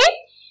 Okay?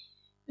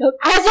 So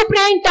as you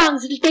pray in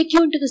tongues, it will take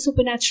you into the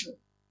supernatural.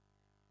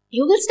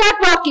 You will start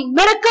walking.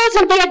 Miracles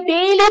will be a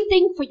daily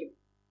thing for you.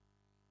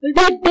 Will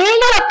be a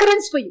daily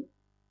occurrence for you.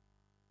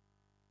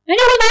 And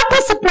you will not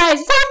be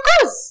surprised. So of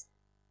course,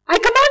 I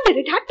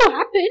commanded. It had to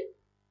happen.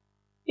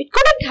 It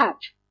couldn't have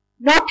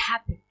not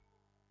happened.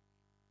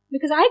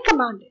 Because I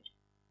commanded.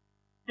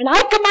 And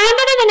I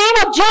commanded in the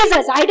name of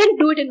Jesus. I didn't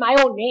do it in my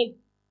own name.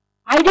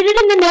 I did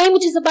it in the name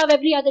which is above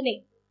every other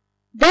name.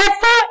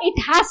 Therefore,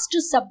 it has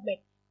to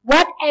submit.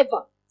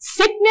 Whatever.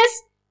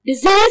 Sickness,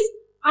 disease,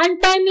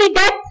 untimely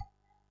death.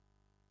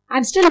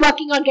 I'm still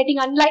working on getting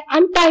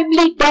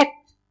untimely death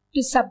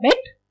to submit.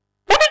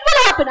 But it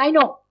will happen, I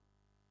know.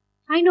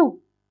 I know.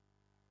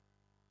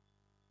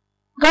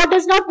 God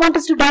does not want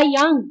us to die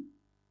young.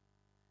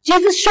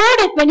 Jesus showed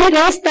it when he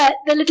raised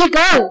the little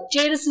girl,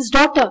 Jairus'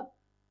 daughter.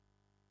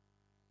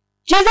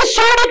 Jesus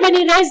showed it when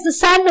he raised the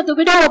son of the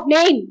widow of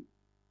Nain.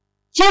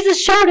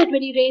 Jesus showed it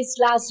when he raised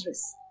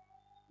Lazarus.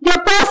 The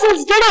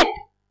apostles did it.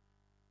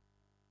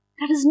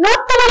 That is not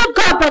the will of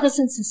God, brothers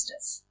and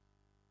sisters.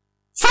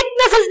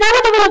 Sickness is never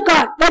the will of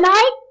God. When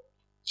I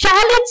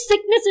challenge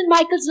sickness in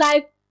Michael's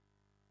life,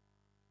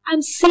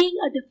 I'm seeing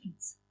a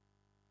difference.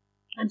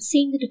 I'm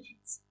seeing the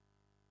difference.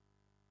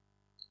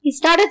 He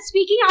started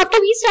speaking after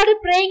we started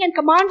praying and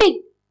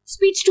commanding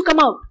speech to come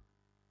out.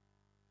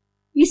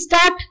 We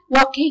start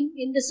walking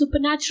in the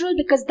supernatural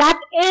because that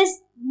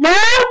is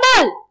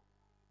normal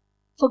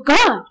for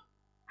God.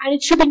 And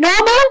it should be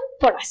normal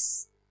for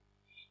us.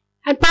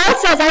 And Paul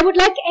says, I would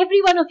like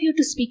every one of you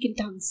to speak in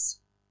tongues.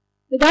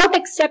 Without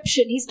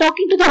exception. He's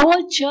talking to the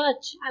whole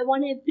church. I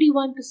want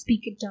everyone to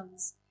speak in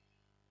tongues.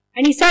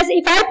 And he says,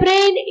 if I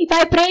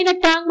pray in a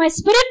tongue, my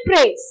spirit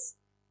prays.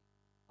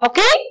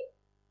 Okay?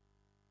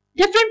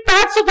 Different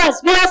parts of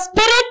us. We are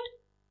spirit,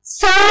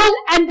 soul,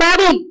 and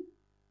body.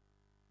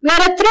 We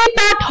are a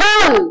three-part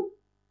whole.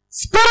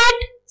 Spirit,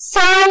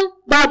 soul,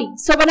 body.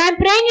 So when I'm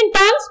praying in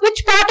tongues,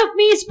 which part of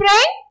me is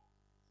praying?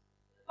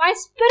 My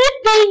spirit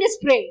being is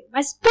praying.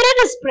 My spirit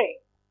is praying.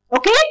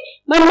 Okay?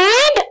 My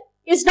mind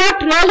is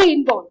not really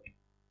involved.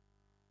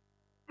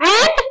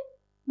 And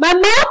my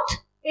mouth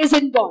is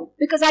involved.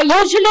 Because I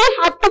usually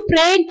have to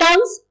pray in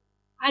tongues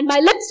and my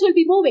lips will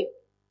be moving.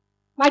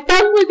 My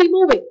tongue will be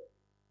moving.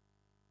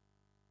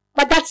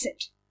 But that's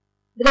it.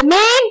 The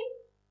main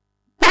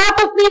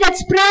part of me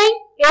that's praying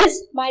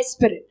is my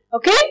spirit.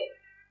 Okay?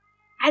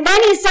 And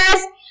then he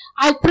says,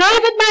 I'll pray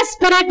with my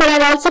spirit, but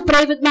I'll also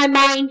pray with my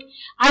mind.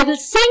 I will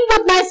sing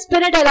with my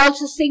spirit, I'll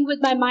also sing with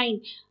my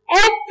mind.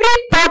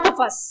 Every part of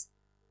us.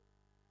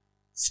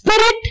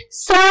 Spirit,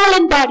 soul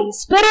and body.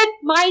 Spirit,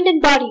 mind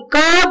and body.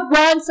 God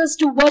wants us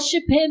to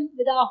worship Him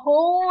with our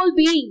whole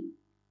being.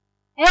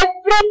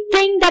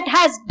 Everything that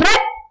has breath,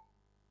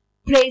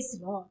 praise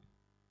the Lord.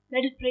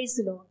 Let it praise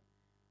the Lord.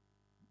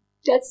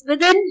 That's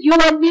within you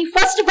and me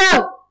first of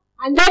all.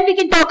 And then we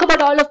can talk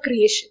about all of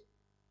creation.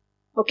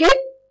 Okay?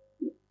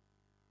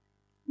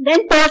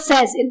 Then Paul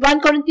says in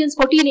 1 Corinthians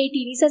 14:18,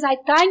 he says, I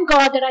thank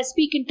God that I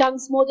speak in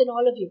tongues more than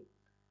all of you.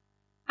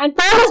 And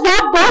Paul is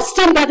not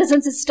boasting, brothers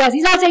and sisters.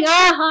 He's not saying,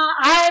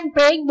 I am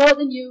praying more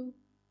than you.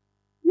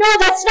 No,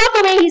 that's not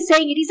the way he's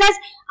saying it. He says,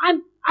 I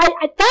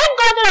thank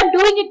God that I'm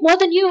doing it more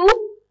than you.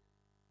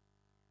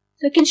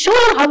 So I can show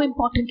you how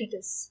important it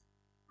is.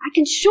 I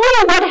can show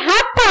you what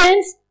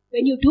happens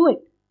when you do it.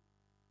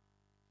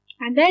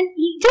 And then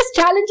he just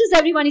challenges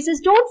everyone. He says,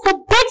 don't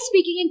forbid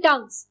speaking in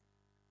tongues.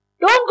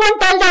 Don't go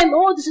and tell them,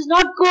 oh, this is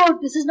not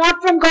good. This is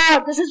not from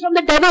God. This is from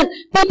the devil.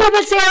 People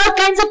will say all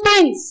kinds of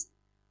things.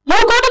 You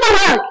go to the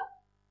Word.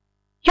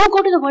 You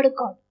go to the Word of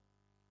God.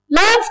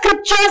 Learn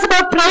scriptures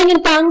about praying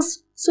in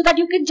tongues so that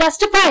you can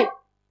justify.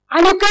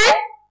 And you can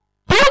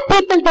tell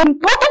people the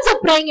importance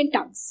of praying in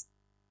tongues.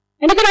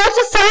 And you can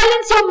also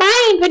silence your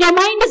mind when your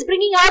mind is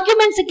bringing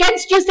arguments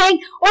against you saying,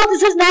 oh,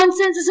 this is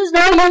nonsense, this is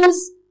no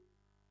use.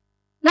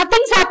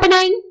 Nothing's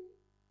happening.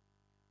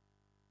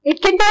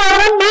 It can be our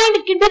own mind,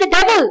 it can be the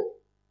devil.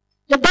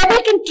 The devil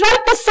can try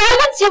to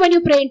silence you when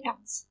you pray in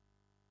tongues.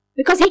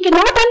 Because he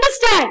cannot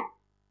understand.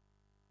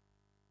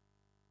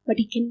 But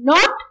he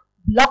cannot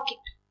block it.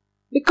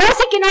 Because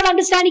he cannot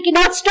understand, he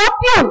cannot stop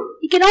you.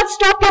 He cannot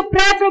stop your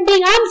prayer from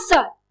being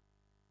answered.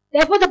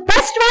 Therefore, the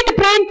best way to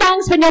pray in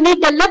tongues when you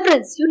need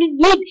deliverance, you need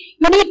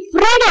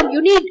freedom,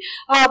 you need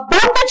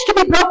bondage to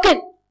be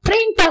broken, pray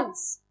in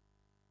tongues.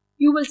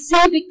 You will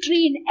see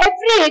victory in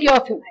every area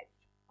of your life.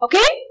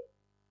 Okay?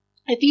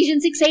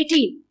 Ephesians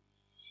 6:18.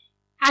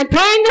 And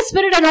pray in the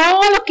Spirit on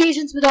all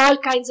occasions with all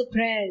kinds of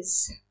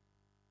prayers.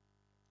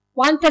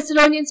 1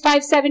 Thessalonians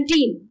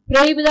 5:17.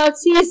 Pray without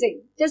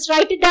ceasing. Just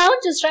write it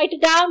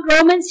down.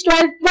 Romans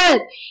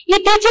 12:12. He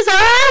teaches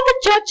all the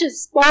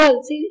churches,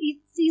 Paul.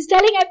 He's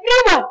telling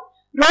everyone.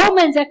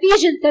 Romans,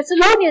 Ephesians,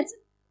 Thessalonians,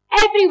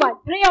 everyone.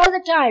 Pray all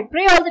the time.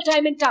 Pray all the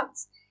time in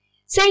tongues.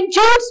 St.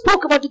 Jude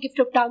spoke about the gift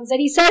of tongues, and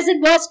he says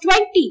in verse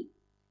 20,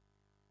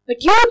 but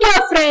you,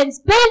 dear friends,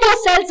 build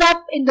yourselves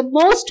up in the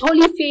most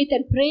holy faith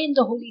and pray in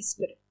the Holy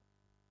Spirit.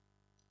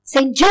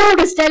 St. Jude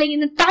is telling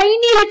in a tiny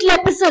little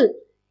epistle,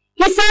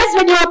 he says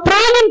when you are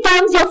praying in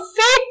tongues, your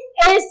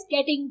faith is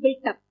getting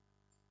built up.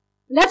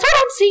 And that's what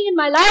I'm seeing in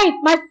my life.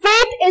 My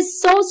faith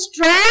is so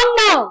strong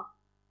now.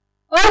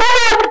 Oh,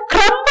 I would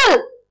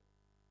crumble.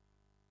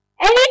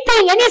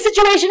 Anything, any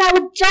situation, I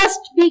would just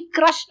be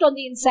crushed on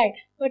the inside.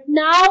 But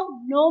now,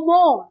 no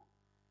more.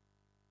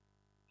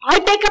 I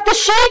take up the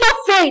shield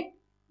of faith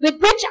with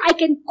which I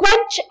can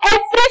quench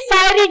every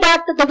fiery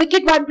dart that the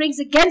wicked one brings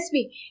against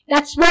me.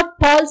 That's what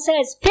Paul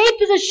says.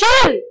 Faith is a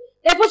shield.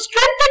 Therefore,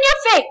 strengthen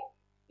your faith.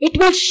 It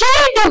will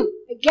shield you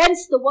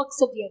against the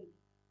works of the enemy.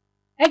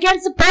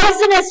 Against the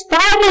poisonous,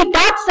 fiery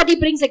darts that he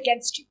brings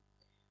against you.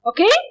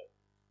 Okay?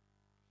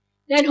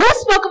 Then who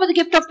spoke about the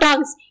gift of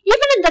tongues?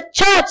 Even in the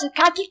church, the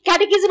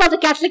Catechism of the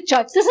Catholic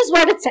Church, this is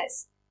what it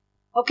says.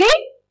 Okay?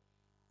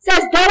 It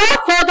says, there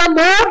are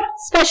furthermore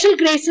special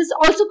graces,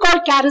 also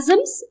called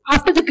charisms,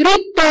 after the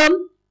Greek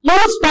term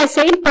used by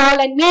St.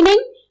 Paul and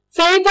meaning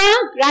favor,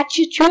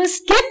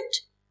 gratuitous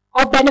gift,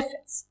 or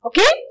benefits.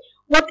 Okay?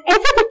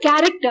 Whatever the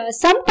character,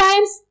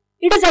 sometimes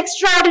it is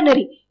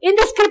extraordinary. In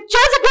the scriptures,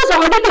 it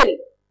was ordinary.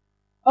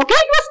 Okay?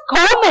 It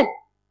was common.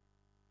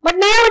 But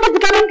now it is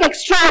becoming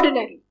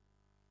extraordinary.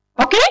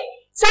 Okay?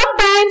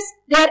 Sometimes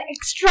they are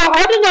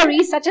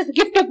extraordinary, such as the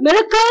gift of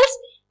miracles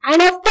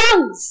and of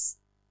tongues.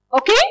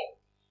 Okay?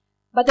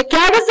 But the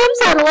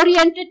charisms are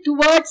oriented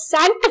towards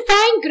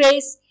sanctifying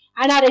grace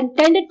and are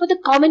intended for the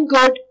common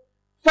good,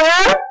 for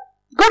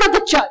good of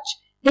the church.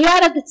 They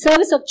are at the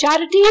service of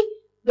charity,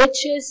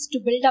 which is to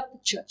build up the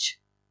church.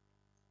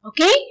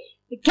 Okay?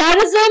 The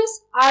charisms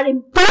are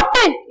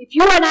important if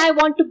you and I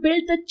want to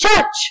build the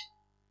church.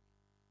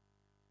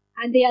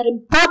 And they are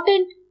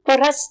important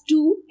for us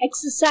to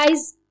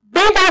exercise,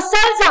 build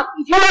ourselves up.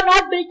 If you are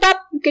not built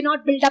up, you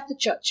cannot build up the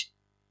church.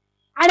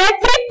 And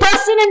every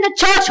person in the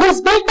church who is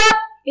built up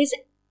is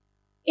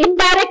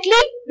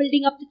indirectly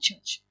building up the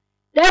church.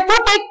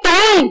 Therefore, take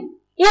time.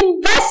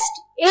 Invest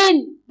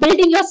in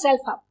building yourself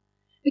up.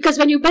 Because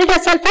when you build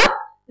yourself up,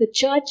 the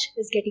church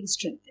is getting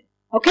strengthened.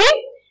 Okay?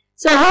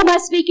 So, who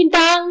must speak in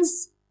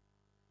tongues?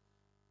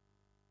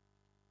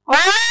 All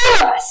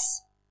of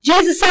us.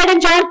 Jesus said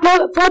in John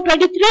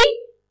 4:23,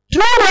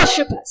 true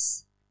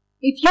worshippers.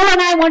 If you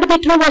and I want to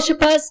be true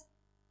worshippers,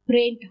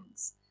 pray in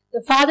tongues.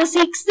 The Father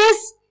seeks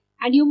this,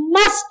 and you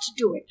must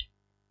do it.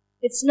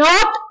 It's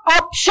not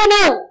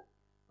optional.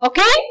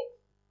 Okay?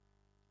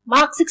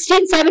 Mark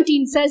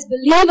 16:17 says,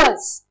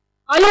 believers.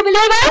 Are you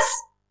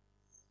believers?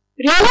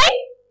 Really?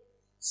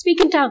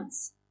 Speak in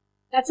tongues.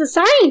 That's a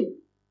sign.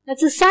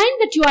 That's a sign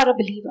that you are a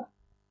believer.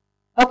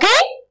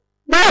 Okay?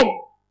 Then,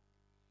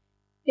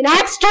 in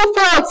Acts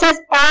 2:4 it says,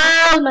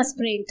 all must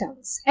pray in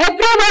tongues.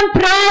 Everyone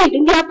prayed.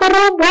 In the upper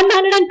room,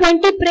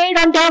 120 prayed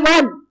on day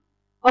 1.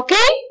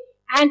 Okay?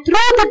 And through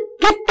the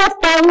gift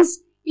of tongues,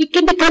 it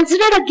can be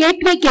considered a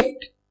gateway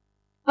gift.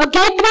 A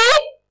gateway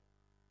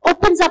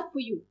opens up for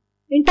you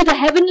into the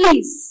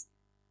heavenlies,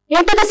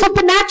 into the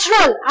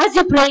supernatural as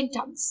you pray in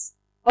tongues.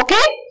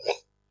 Okay?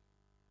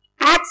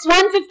 Acts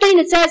 1:15,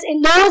 it says,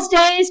 in those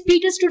days,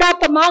 Peter stood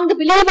up among the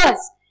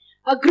believers,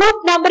 a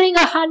group numbering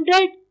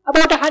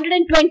about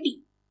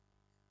 120.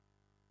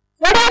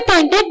 What do you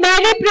think? Did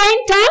Mary pray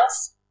in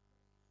tongues?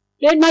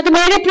 Did Mother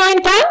Mary pray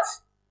in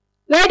tongues?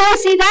 Where do you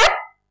see that?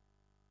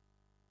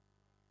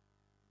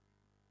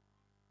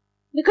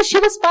 Because she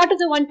was part of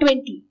the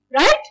 120,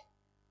 right?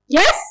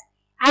 Yes?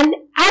 And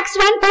Acts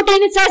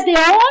 1:14, it says they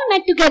all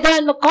met together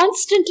and were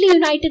constantly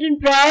united in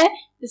prayer.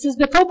 This is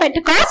before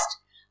Pentecost.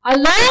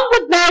 Along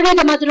with Mary,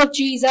 the mother of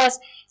Jesus,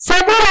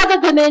 several other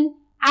women,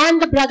 and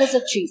the brothers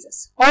of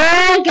Jesus.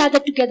 All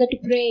gathered together to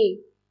pray.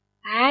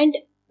 And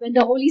when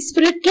the Holy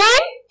Spirit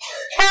came,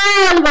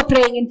 all were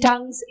praying in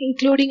tongues,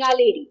 including Our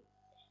Lady.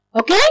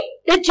 Okay?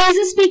 Did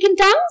Jesus speak in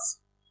tongues?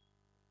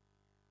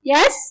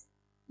 Yes?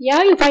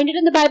 Yeah, you find it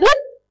in the Bible?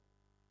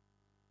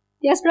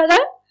 Yes, brother?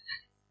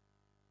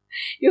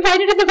 You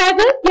find it in the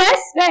Bible? Yes?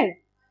 Where?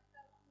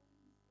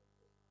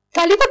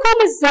 Talitha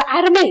Kum is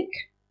Aramaic.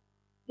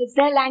 It's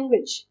their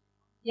language.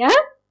 Yeah?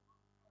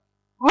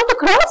 On the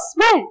cross?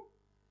 Where?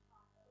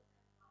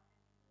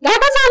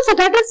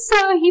 That is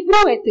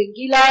Hebrew, I think.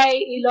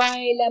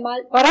 Eloi, Lema.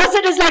 For us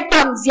it is like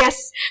tongues,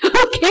 yes.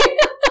 Okay.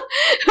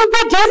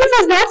 But Jesus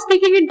was not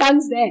speaking in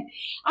tongues there.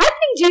 I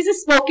think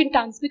Jesus spoke in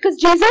tongues because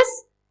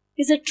Jesus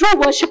is a true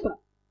worshipper.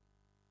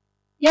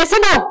 Yes or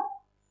no?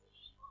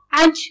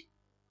 And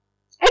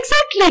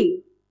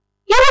exactly.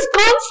 He was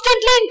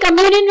constantly in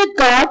communion with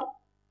God.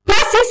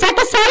 Plus he set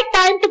aside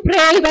time to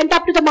pray. He went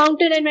up to the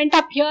mountain and went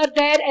up here,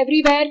 there,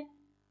 everywhere.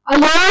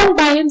 Alone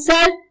by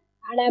himself.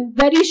 And I'm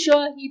very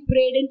sure he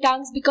prayed in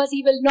tongues because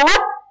he will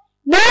not,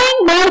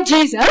 knowing my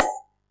Jesus,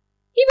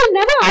 he will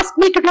never ask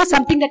me to do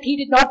something that he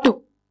did not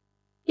do.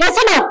 Yes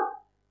or no?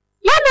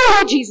 You know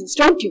your Jesus,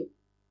 don't you?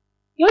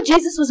 Your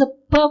Jesus was a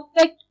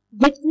perfect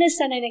witness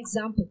and an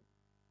example.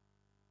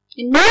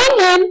 In knowing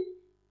him,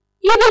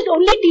 he will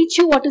only teach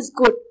you what is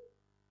good.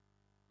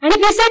 And if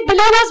you said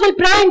believers will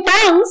pray in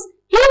tongues,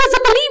 he was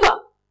a believer.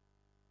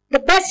 The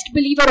best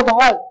believer of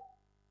all.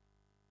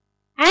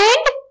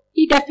 And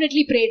he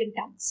definitely prayed in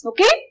tongues.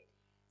 Okay?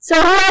 So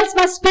who else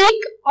must speak?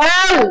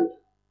 All.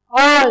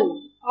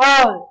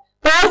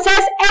 Paul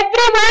says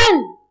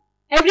everyone.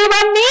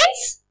 Everyone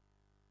means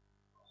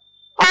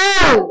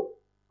all.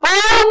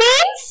 All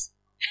means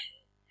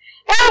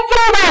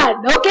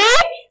everyone. Okay?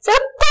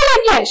 Simple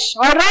English.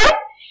 Alright?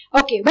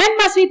 Okay, when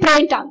must we pray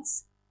in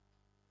tongues?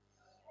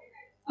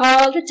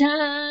 All the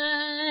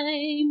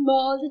time.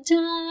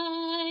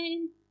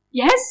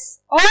 Yes,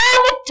 all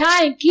the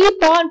time.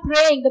 Keep on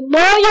praying. The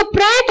more you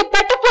pray, the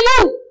better for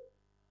you.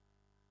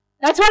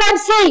 That's what I'm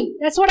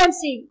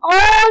saying.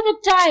 All the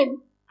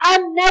time.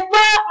 I'm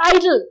never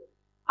idle.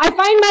 I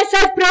find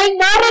myself praying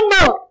more and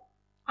more.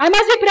 I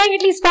must be praying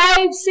at least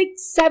 5,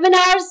 6, 7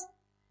 hours.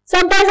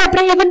 Sometimes I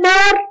pray even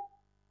more.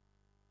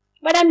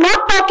 But I'm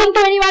not talking to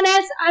anyone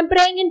else. I'm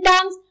praying in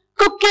tongues.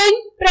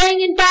 Cooking,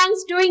 praying in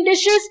tongues. Doing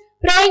dishes,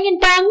 praying in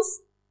tongues.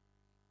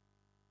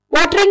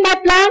 Watering my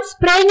plants,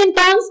 praying in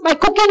tongues. My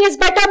cooking is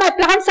better. My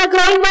plants are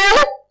growing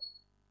well.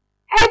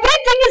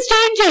 Everything is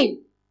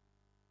changing.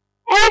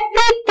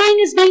 Everything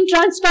is being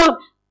transformed.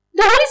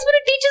 The Holy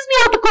Spirit teaches me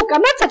how to cook.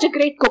 I'm not such a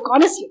great cook,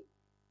 honestly.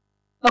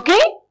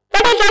 Okay?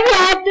 But I'll tell you,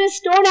 add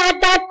this, don't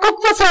add that. Cook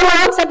for so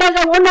long. Sometimes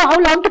I won't know how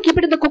long to keep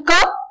it in the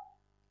cooker.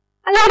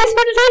 And the Holy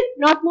Spirit will say,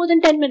 not more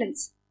than 10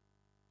 minutes.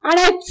 And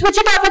I switch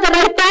it off at the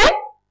right time.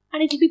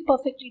 And it will be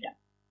perfectly done.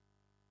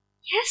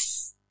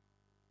 Yes.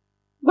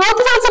 Mouth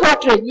is also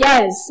watering.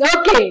 Yes.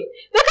 Okay.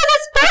 Because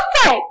it's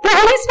perfect. The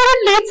Holy Spirit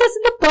leads us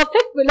in the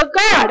perfect will of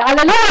God.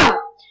 Hallelujah.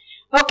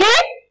 Okay?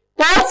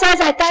 Paul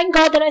says, I thank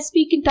God that I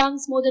speak in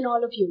tongues more than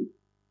all of you.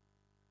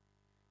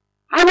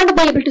 I want to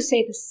be able to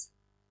say this.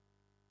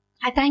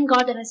 I thank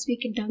God that I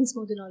speak in tongues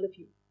more than all of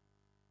you.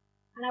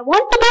 And I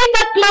want to be in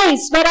that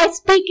place where I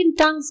speak in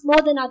tongues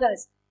more than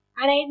others.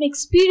 And I am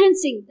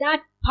experiencing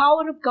that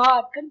power of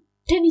God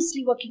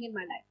continuously working in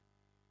my life.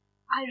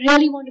 I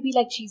really want to be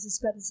like Jesus,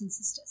 brothers and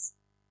sisters.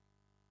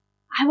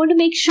 I want to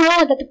make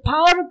sure that the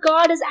power of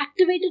God is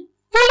activated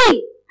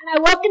fully. And I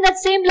walk in that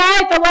same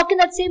life. I walk in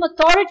that same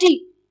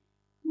authority.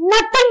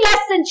 Nothing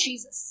less than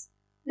Jesus.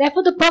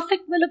 Therefore, the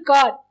perfect will of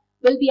God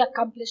will be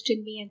accomplished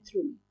in me and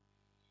through me.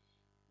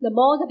 The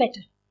more the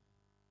better.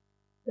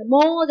 The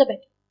more the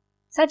better.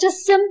 Such a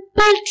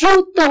simple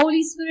truth the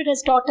Holy Spirit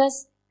has taught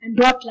us and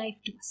brought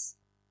life to us.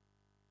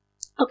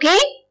 Okay?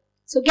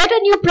 So get a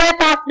new prayer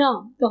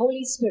partner, the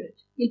Holy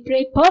Spirit. He'll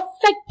pray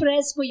perfect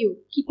prayers for you.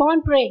 Keep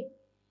on praying.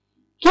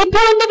 Keep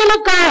praying the will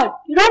of God.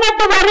 You don't have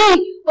to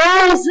worry,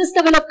 oh, is this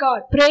the will of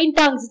God? Pray in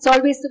tongues. It's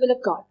always the will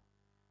of God.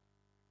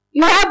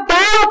 You have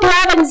doubt, you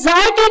have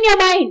anxiety in your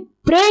mind.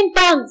 Pray in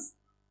tongues.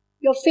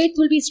 Your faith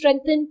will be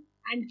strengthened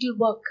and it will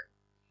work.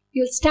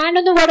 You'll stand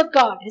on the word of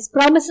God. His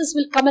promises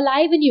will come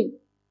alive in you.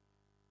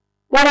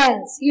 What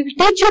else? He will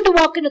teach you to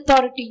walk in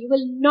authority. You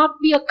will not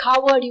be a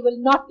coward. You will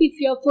not be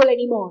fearful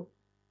anymore.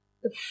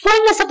 The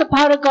fullness of the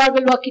power of God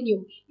will work in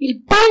you. He'll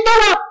build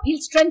you up.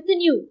 He'll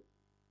strengthen you.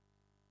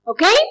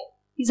 Okay?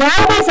 He's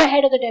always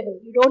ahead of the devil.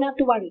 You don't have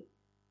to worry.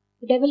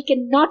 The devil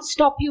cannot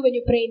stop you when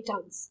you pray in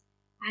tongues.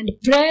 And the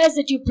prayers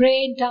that you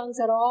pray in tongues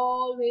are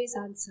always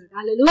answered.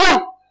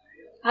 Hallelujah.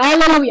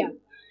 Hallelujah.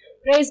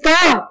 Praise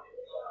God.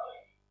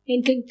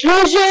 In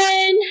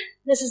conclusion,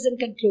 this is in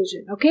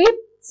conclusion, okay?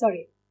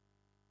 Sorry.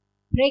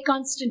 Pray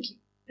constantly.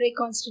 Pray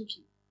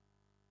constantly.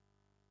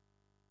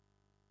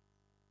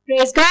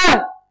 Praise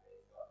God.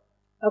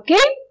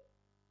 Okay?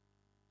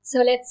 So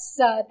let's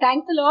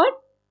thank the Lord.